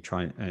company,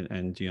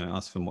 and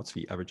asked them what's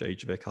the average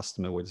age of their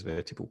customer, where does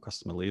their typical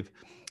customer live,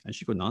 and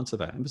she couldn't answer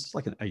that. And this is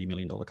like an $80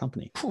 million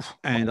company,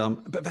 and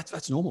but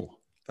that's normal.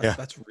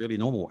 That's really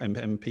normal.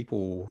 And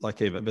people like,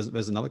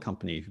 there's another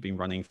company who've been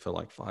running for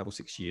like 5 or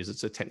 6 years.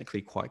 It's a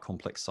technically quite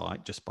complex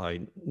site just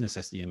by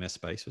necessity MS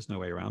space. There's no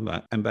way around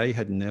that. And they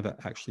had never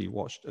actually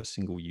watched a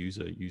single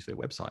user use their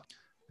website.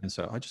 And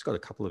so I just got a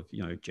couple of,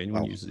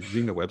 genuine users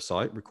using the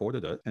website,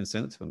 recorded it and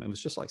sent it to them. It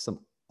was just like some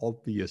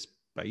obvious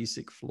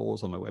basic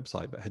flaws on my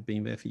website that had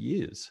been there for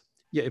years.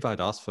 Yeah, if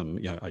I'd asked them,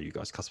 are you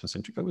guys customer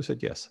centric? They would have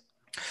said yes.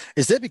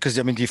 Is that because,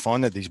 do you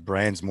find that these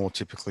brands more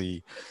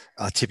typically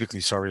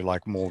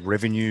like more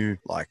revenue,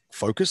 like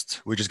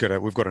focused? We've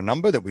got a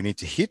number that we need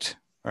to hit.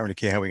 I don't really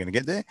care how we're going to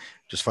get there.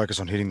 Just focus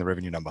on hitting the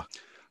revenue number.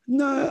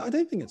 No, I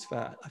don't think it's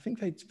that. I think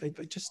they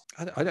just,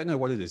 I don't know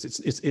what it is.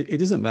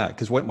 It isn't that,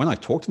 because when I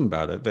talk to them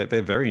about it,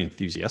 they're very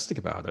enthusiastic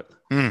about it.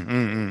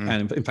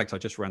 And in fact, I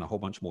just ran a whole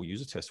bunch more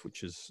user tests,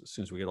 which is, as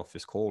soon as we get off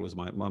this call, is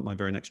my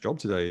very next job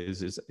today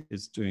is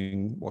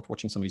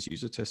watching some of these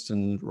user tests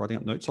and writing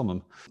up notes on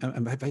them.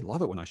 And they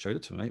love it when I showed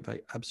it to them. They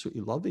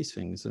absolutely love these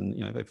things. And,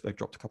 they've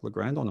dropped a couple of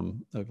grand on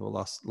them over the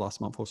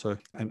last month or so,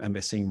 and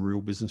they're seeing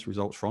real business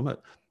results from it.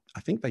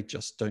 I think they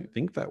just don't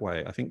think that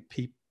way. I think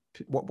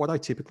what I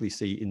typically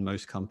see in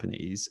most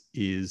companies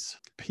is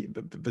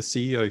the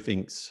CEO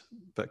thinks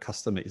that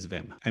customer is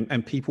them,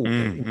 and people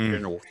in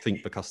general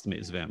think the customer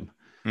is them.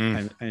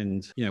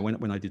 And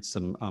when I did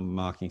some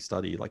marketing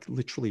study, like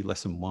literally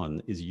lesson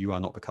 1 is you are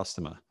not the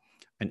customer.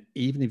 And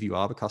even if you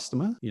are the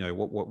customer,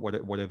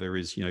 whatever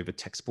is, the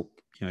textbook,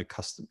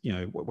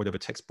 whatever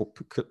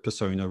textbook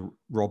persona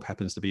Rob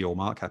happens to be or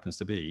Mark happens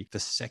to be, the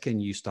second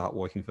you start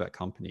working for that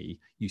company,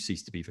 you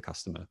cease to be the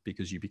customer,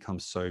 because you become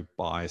so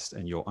biased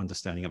and your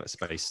understanding of that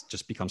space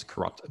just becomes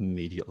corrupt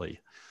immediately.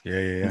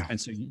 Yeah. And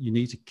so you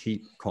need to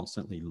keep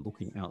constantly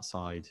looking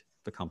outside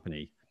the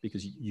company,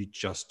 because you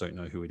just don't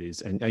know who it is,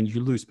 and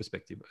you lose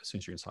perspective as soon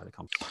as you're inside a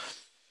company.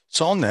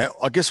 So on that,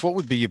 I guess what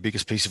would be your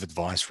biggest piece of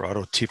advice, right,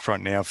 or tip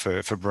right now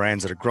for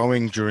brands that are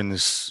growing during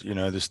this,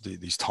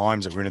 these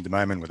times that we're in at the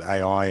moment with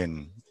AI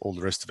and all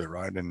the rest of it,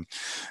 right? And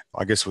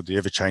I guess with the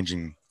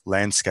ever-changing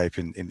landscape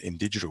in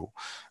digital,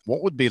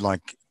 what would be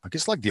like, I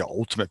guess, like the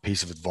ultimate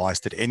piece of advice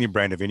that any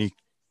brand of any,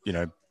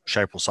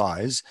 shape or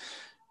size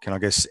can, I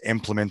guess,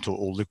 implement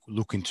or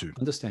look into?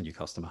 Understand your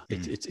customer.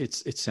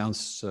 It sounds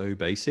so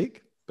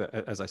basic, but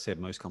as I said,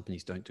 most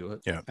companies don't do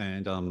it. Yeah.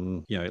 And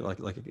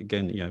like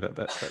again,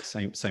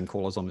 that same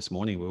call I was on this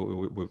morning,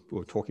 we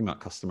were talking about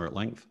customer at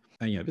length.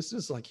 And this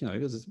is like,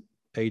 this is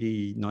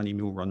 80, 90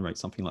 mil run rate,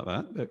 something like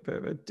that.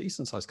 They're a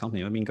decent sized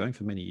company. I've been going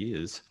for many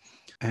years.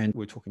 And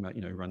we're talking about,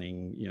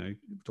 running,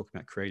 talking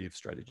about creative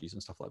strategies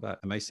and stuff like that.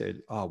 And they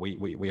said,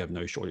 we have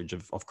no shortage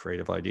of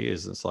creative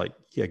ideas. And it's like,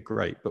 yeah,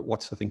 great. But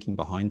what's the thinking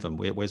behind them?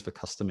 Where's the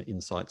customer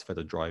insights that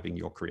are driving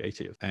your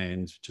creative?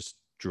 And just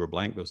drew a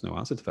blank. There was no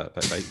answer to that.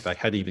 They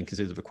had even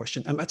considered the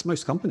question. And that's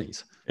most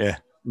companies. Yeah.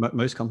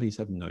 Most companies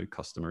have no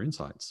customer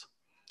insights.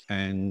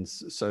 And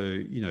so,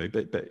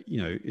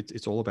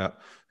 it's all about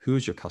who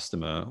is your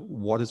customer?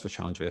 What is the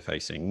challenge they're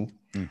facing?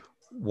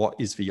 What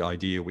is the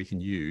idea we can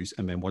use?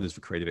 And then what is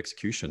the creative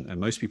execution? And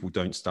most people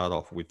don't start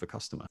off with the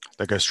customer.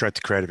 They go straight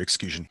to creative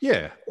execution.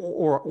 Yeah.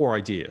 Or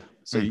idea.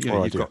 So,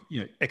 you've got,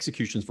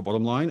 execution's the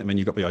bottom line. And then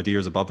you've got the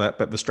ideas above that,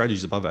 but the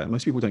strategy's above that. And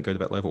most people don't go to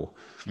that level.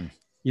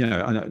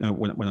 I know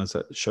when I was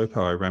at Showpo,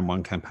 I ran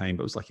one campaign,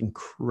 but it was like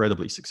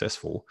incredibly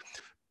successful.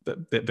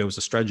 But there was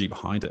a strategy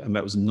behind it, and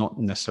that was not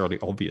necessarily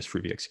obvious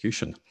through the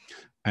execution.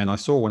 And I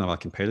saw one of our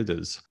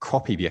competitors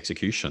copy the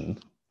execution,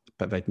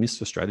 but they'd missed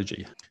the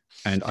strategy.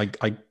 And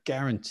I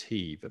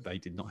guarantee that they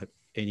did not have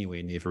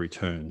anywhere near the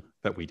return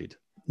that we did.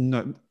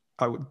 No,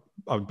 I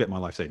would bet my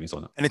life savings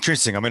on it. And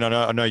interesting. I mean,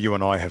 I know you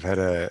and I have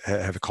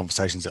had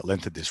conversations at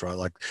length at this, right?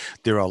 Like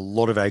there are a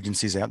lot of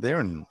agencies out there,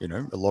 and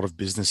a lot of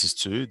businesses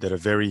too that are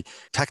very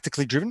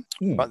tactically driven,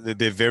 but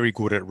they're very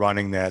good at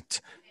running that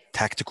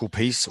tactical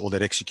piece, or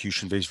that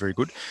execution piece very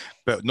good,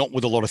 but not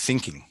with a lot of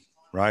thinking,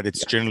 right?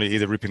 It's generally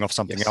either ripping off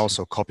something else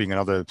or copying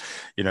another,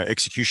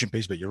 execution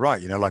piece. But you're right,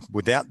 like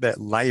without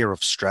that layer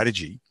of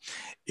strategy,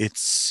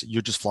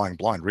 you're just flying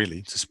blind, really.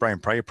 It's a spray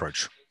and pray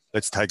approach.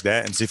 Let's take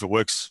that and see if it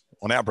works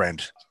on our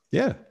brand.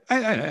 Yeah,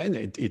 and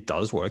it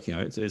does work.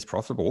 It's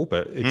profitable,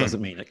 but it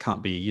doesn't mean it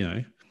can't be,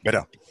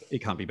 better. It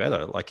can't be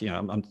better. Like,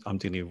 I'm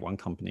dealing with one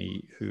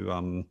company who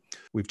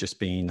we're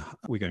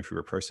going through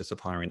a process of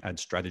hiring an ad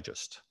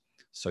strategist.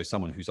 So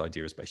someone whose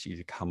idea is basically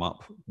to come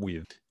up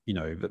with,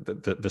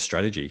 the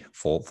strategy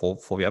for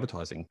the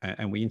advertising.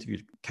 And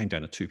we came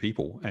down to 2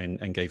 people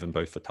and gave them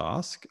both the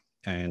task.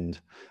 And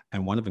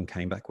one of them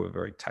came back with a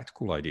very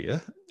tactical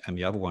idea, and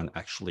the other one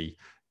actually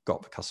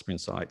got the customer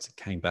insights,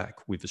 came back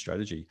with the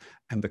strategy,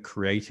 and the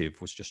creative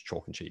was just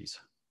chalk and cheese.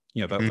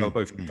 They were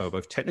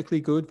both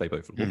technically good. They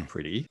both looked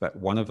pretty, but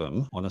one of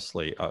them,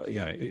 honestly,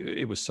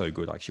 it was so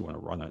good. I actually want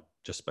to run it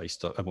just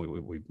based on. And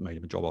we made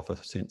him a job offer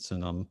since,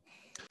 and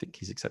I think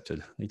he's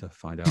accepted. Need to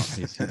find out.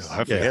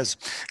 Hopefully, he has.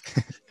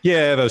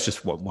 Yeah, that was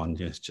just one.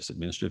 It's just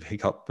administrative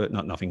hiccup, but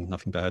nothing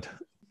bad.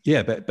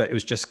 Yeah, but it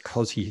was just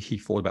because he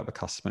thought about the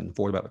customer and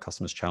thought about the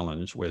customer's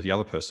challenge, where the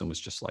other person was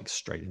just like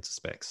straight into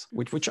specs,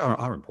 which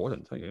are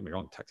important. Don't get me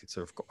wrong, tactics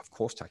are, of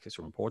course, tactics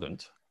are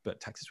important, but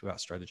tactics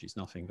without strategy is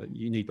nothing. But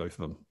you need both of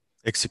them.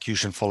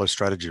 Execution follows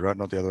strategy, right?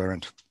 Not the other way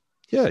around.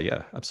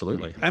 Yeah,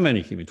 absolutely. And then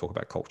you can even talk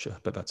about culture,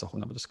 but that's a whole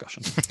nother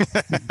discussion.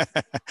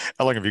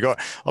 How long have you got?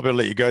 I'll better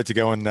let you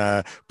go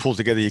and pull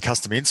together your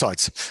customer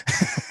insights.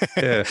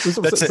 Yeah.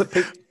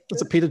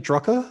 Was it Peter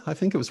Drucker? I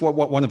think it was what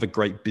one of the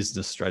great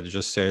business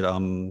strategists said,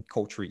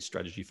 culture eats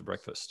strategy for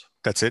breakfast.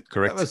 That's it,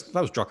 correct.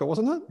 That was Drucker,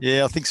 wasn't it?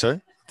 Yeah, I think so.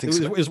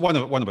 It was one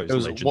of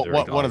those legendary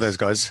guys. One of those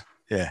guys.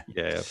 Yeah.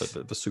 Yeah,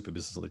 the super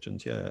business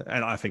legend. Yeah.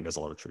 And I think there's a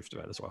lot of truth to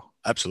that as well.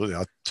 Absolutely.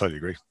 I totally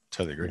agree.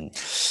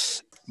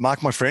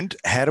 Mark, my friend,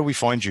 how do we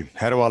find you?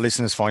 How do our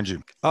listeners find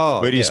you?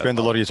 Where do you spend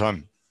a lot of your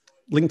time?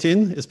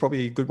 LinkedIn is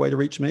probably a good way to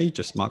reach me.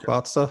 Just Mark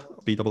Bartse,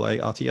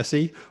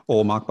 BAARTSE,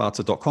 or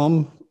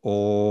markbartse.com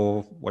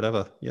or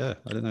whatever. Yeah,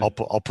 I don't know.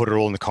 I'll put it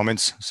all in the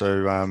comments.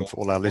 So for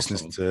all our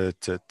listeners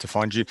to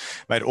find you,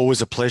 mate,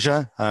 always a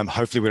pleasure.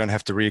 Hopefully we don't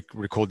have to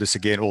record this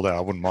again, although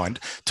I wouldn't mind,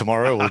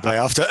 tomorrow or the day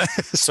after.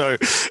 So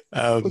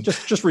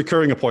just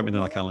recurring appointment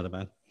in our calendar,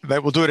 man. Mate,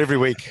 we'll do it every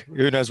week.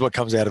 Who knows what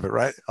comes out of it,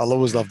 right? I'll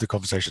always love the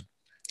conversation.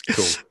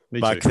 Cool.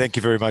 Mark, thank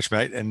you very much,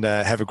 mate, and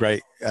have a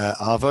great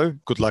Arvo.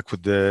 Good luck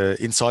with the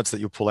insights that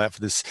you'll pull out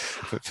for this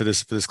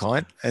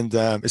client. And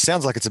it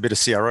sounds like it's a bit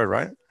of CRO,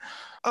 right?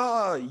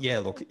 Yeah.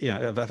 Look,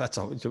 that's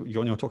all. You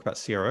want to talk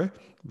about CRO?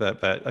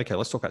 But okay,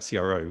 let's talk about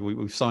CRO.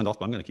 We've signed off,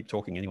 but I'm going to keep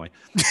talking anyway.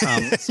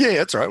 Yeah,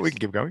 that's right. We can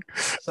keep going.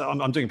 So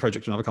I'm doing a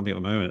project with another company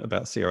at the moment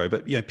about CRO.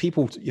 But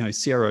people,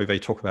 CRO, they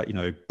talk about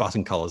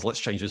button colors. Let's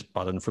change this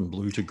button from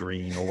blue to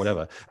green or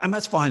whatever, and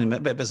that's fine.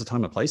 There's a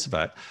time and place for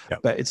that. Yep.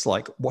 But it's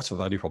like, what's the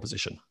value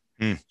proposition?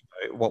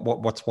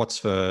 What's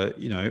for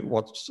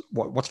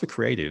what's for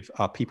creative?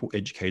 Are people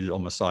educated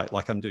on the site?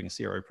 Like, I'm doing a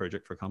CRO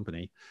project for a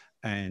company,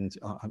 and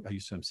I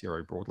use the term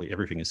CRO broadly.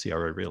 Everything is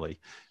CRO, really.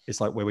 It's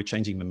like where we're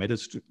changing the meta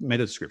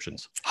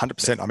descriptions.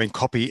 100%. I mean,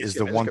 copy is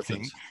the one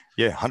thing.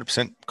 Yeah,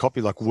 100%.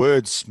 Copy, like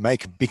words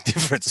make a big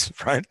difference,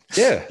 right?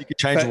 Yeah. You could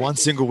change one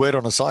single word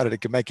on a site and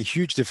it can make a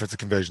huge difference in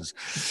conversions.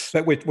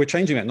 But we're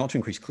changing that not to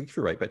increase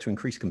click-through rate, but to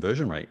increase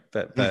conversion rate.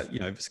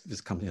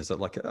 This company has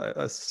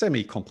a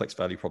semi-complex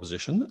value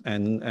proposition.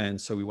 And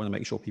so we want to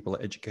make sure people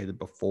are educated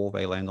before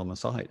they land on the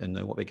site and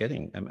know what they're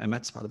getting. And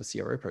that's part of a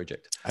CRO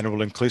project. And it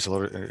will increase a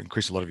lot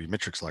of your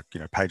metrics, like,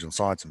 page on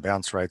sites and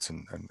bounce rates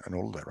and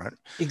all of that, right?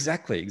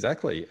 Exactly.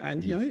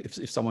 And,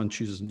 if someone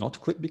chooses not to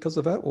click because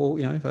of that, well,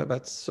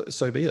 that's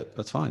so be it.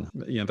 That's fine.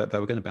 But they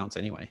were going to bounce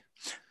anyway.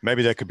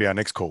 Maybe that could be our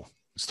next call.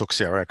 Let's talk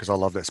CRO, because I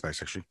love that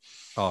space, actually.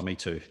 Oh, me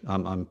too.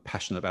 I'm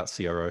passionate about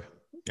CRO.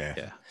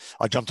 Yeah.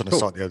 I jumped on a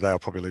site the other day. I'll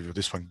probably leave you with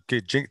this one.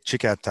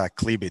 Check out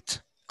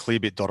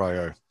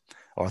Clearbit.io,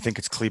 or I think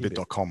it's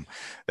clearbit.com.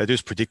 They do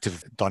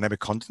predictive dynamic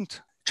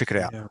content. Check it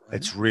out. Yeah, right.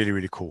 It's really,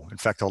 really cool. In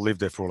fact, I'll leave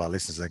there for all our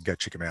listeners. They can go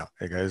check them out.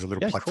 There's a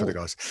little plug for the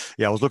guys.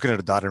 Yeah, I was looking at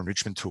a data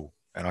enrichment tool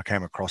and I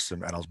came across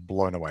them and I was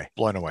blown away.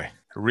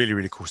 Really,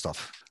 really cool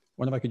stuff.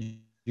 Wonder if I could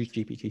use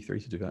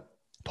GPT-3 to do that.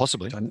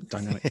 Possibly.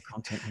 Dynamic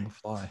content on the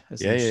fly.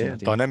 Yeah.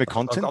 Dynamic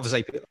content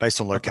based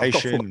on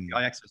location. I've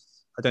got access.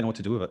 I don't know what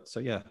to do with it. So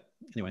yeah.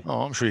 Anyway.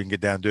 Oh, I'm sure you can get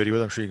down and dirty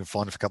with it. I'm sure you can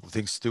find a couple of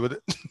things to do with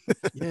it.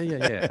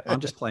 Yeah. I'm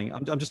just playing.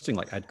 I'm just doing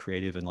like ad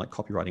creative and like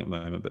copywriting at the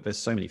moment, but there's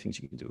so many things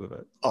you can do with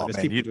it. Oh,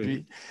 man,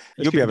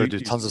 you'll be able to do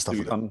tons of stuff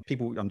with it.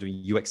 I'm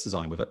doing UX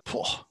design with it.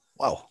 Oh,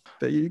 wow.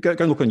 But you go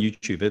and look on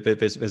YouTube.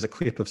 There's a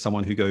clip of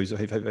someone who goes,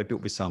 they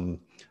built with some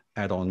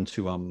add-on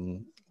to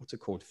what's it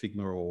called,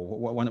 Figma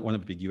or one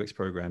of the big UX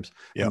programs.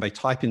 Yep. And they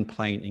type in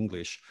plain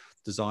English,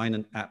 design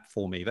an app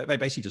for me. They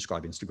basically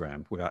describe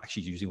Instagram without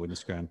actually using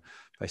Instagram.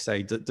 They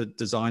say,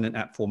 design an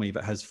app for me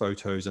that has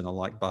photos and a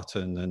like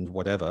button and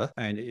whatever.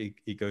 And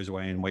it goes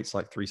away and waits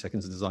like 3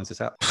 seconds and designs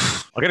this app.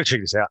 I got to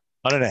check this out.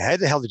 I don't know. How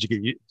the hell did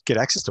you get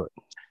access to it?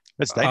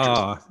 That's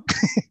dangerous.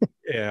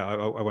 Yeah,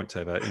 I won't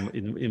say that.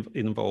 It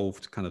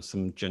involved kind of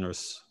some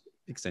generous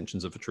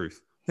extensions of the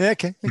truth. Yeah,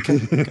 okay.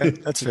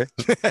 That's fair.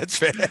 That's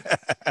fair.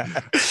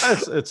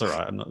 It's all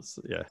right. I'm not.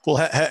 Yeah. Well,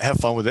 have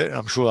fun with it.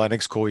 I'm sure our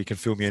next call you can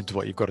fill me into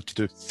what you've got to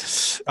do.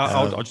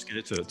 I'll just get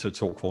it to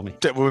talk for me.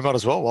 Well, we might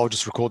as well. I'll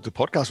just record the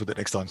podcast with it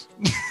next time.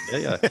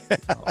 Yeah.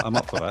 I'm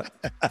up for that.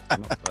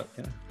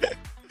 Yeah.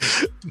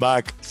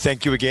 Mark,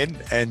 thank you again,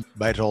 and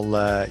mate, we'll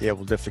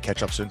definitely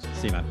catch up soon.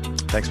 See you, man.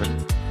 Thanks,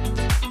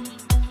 man.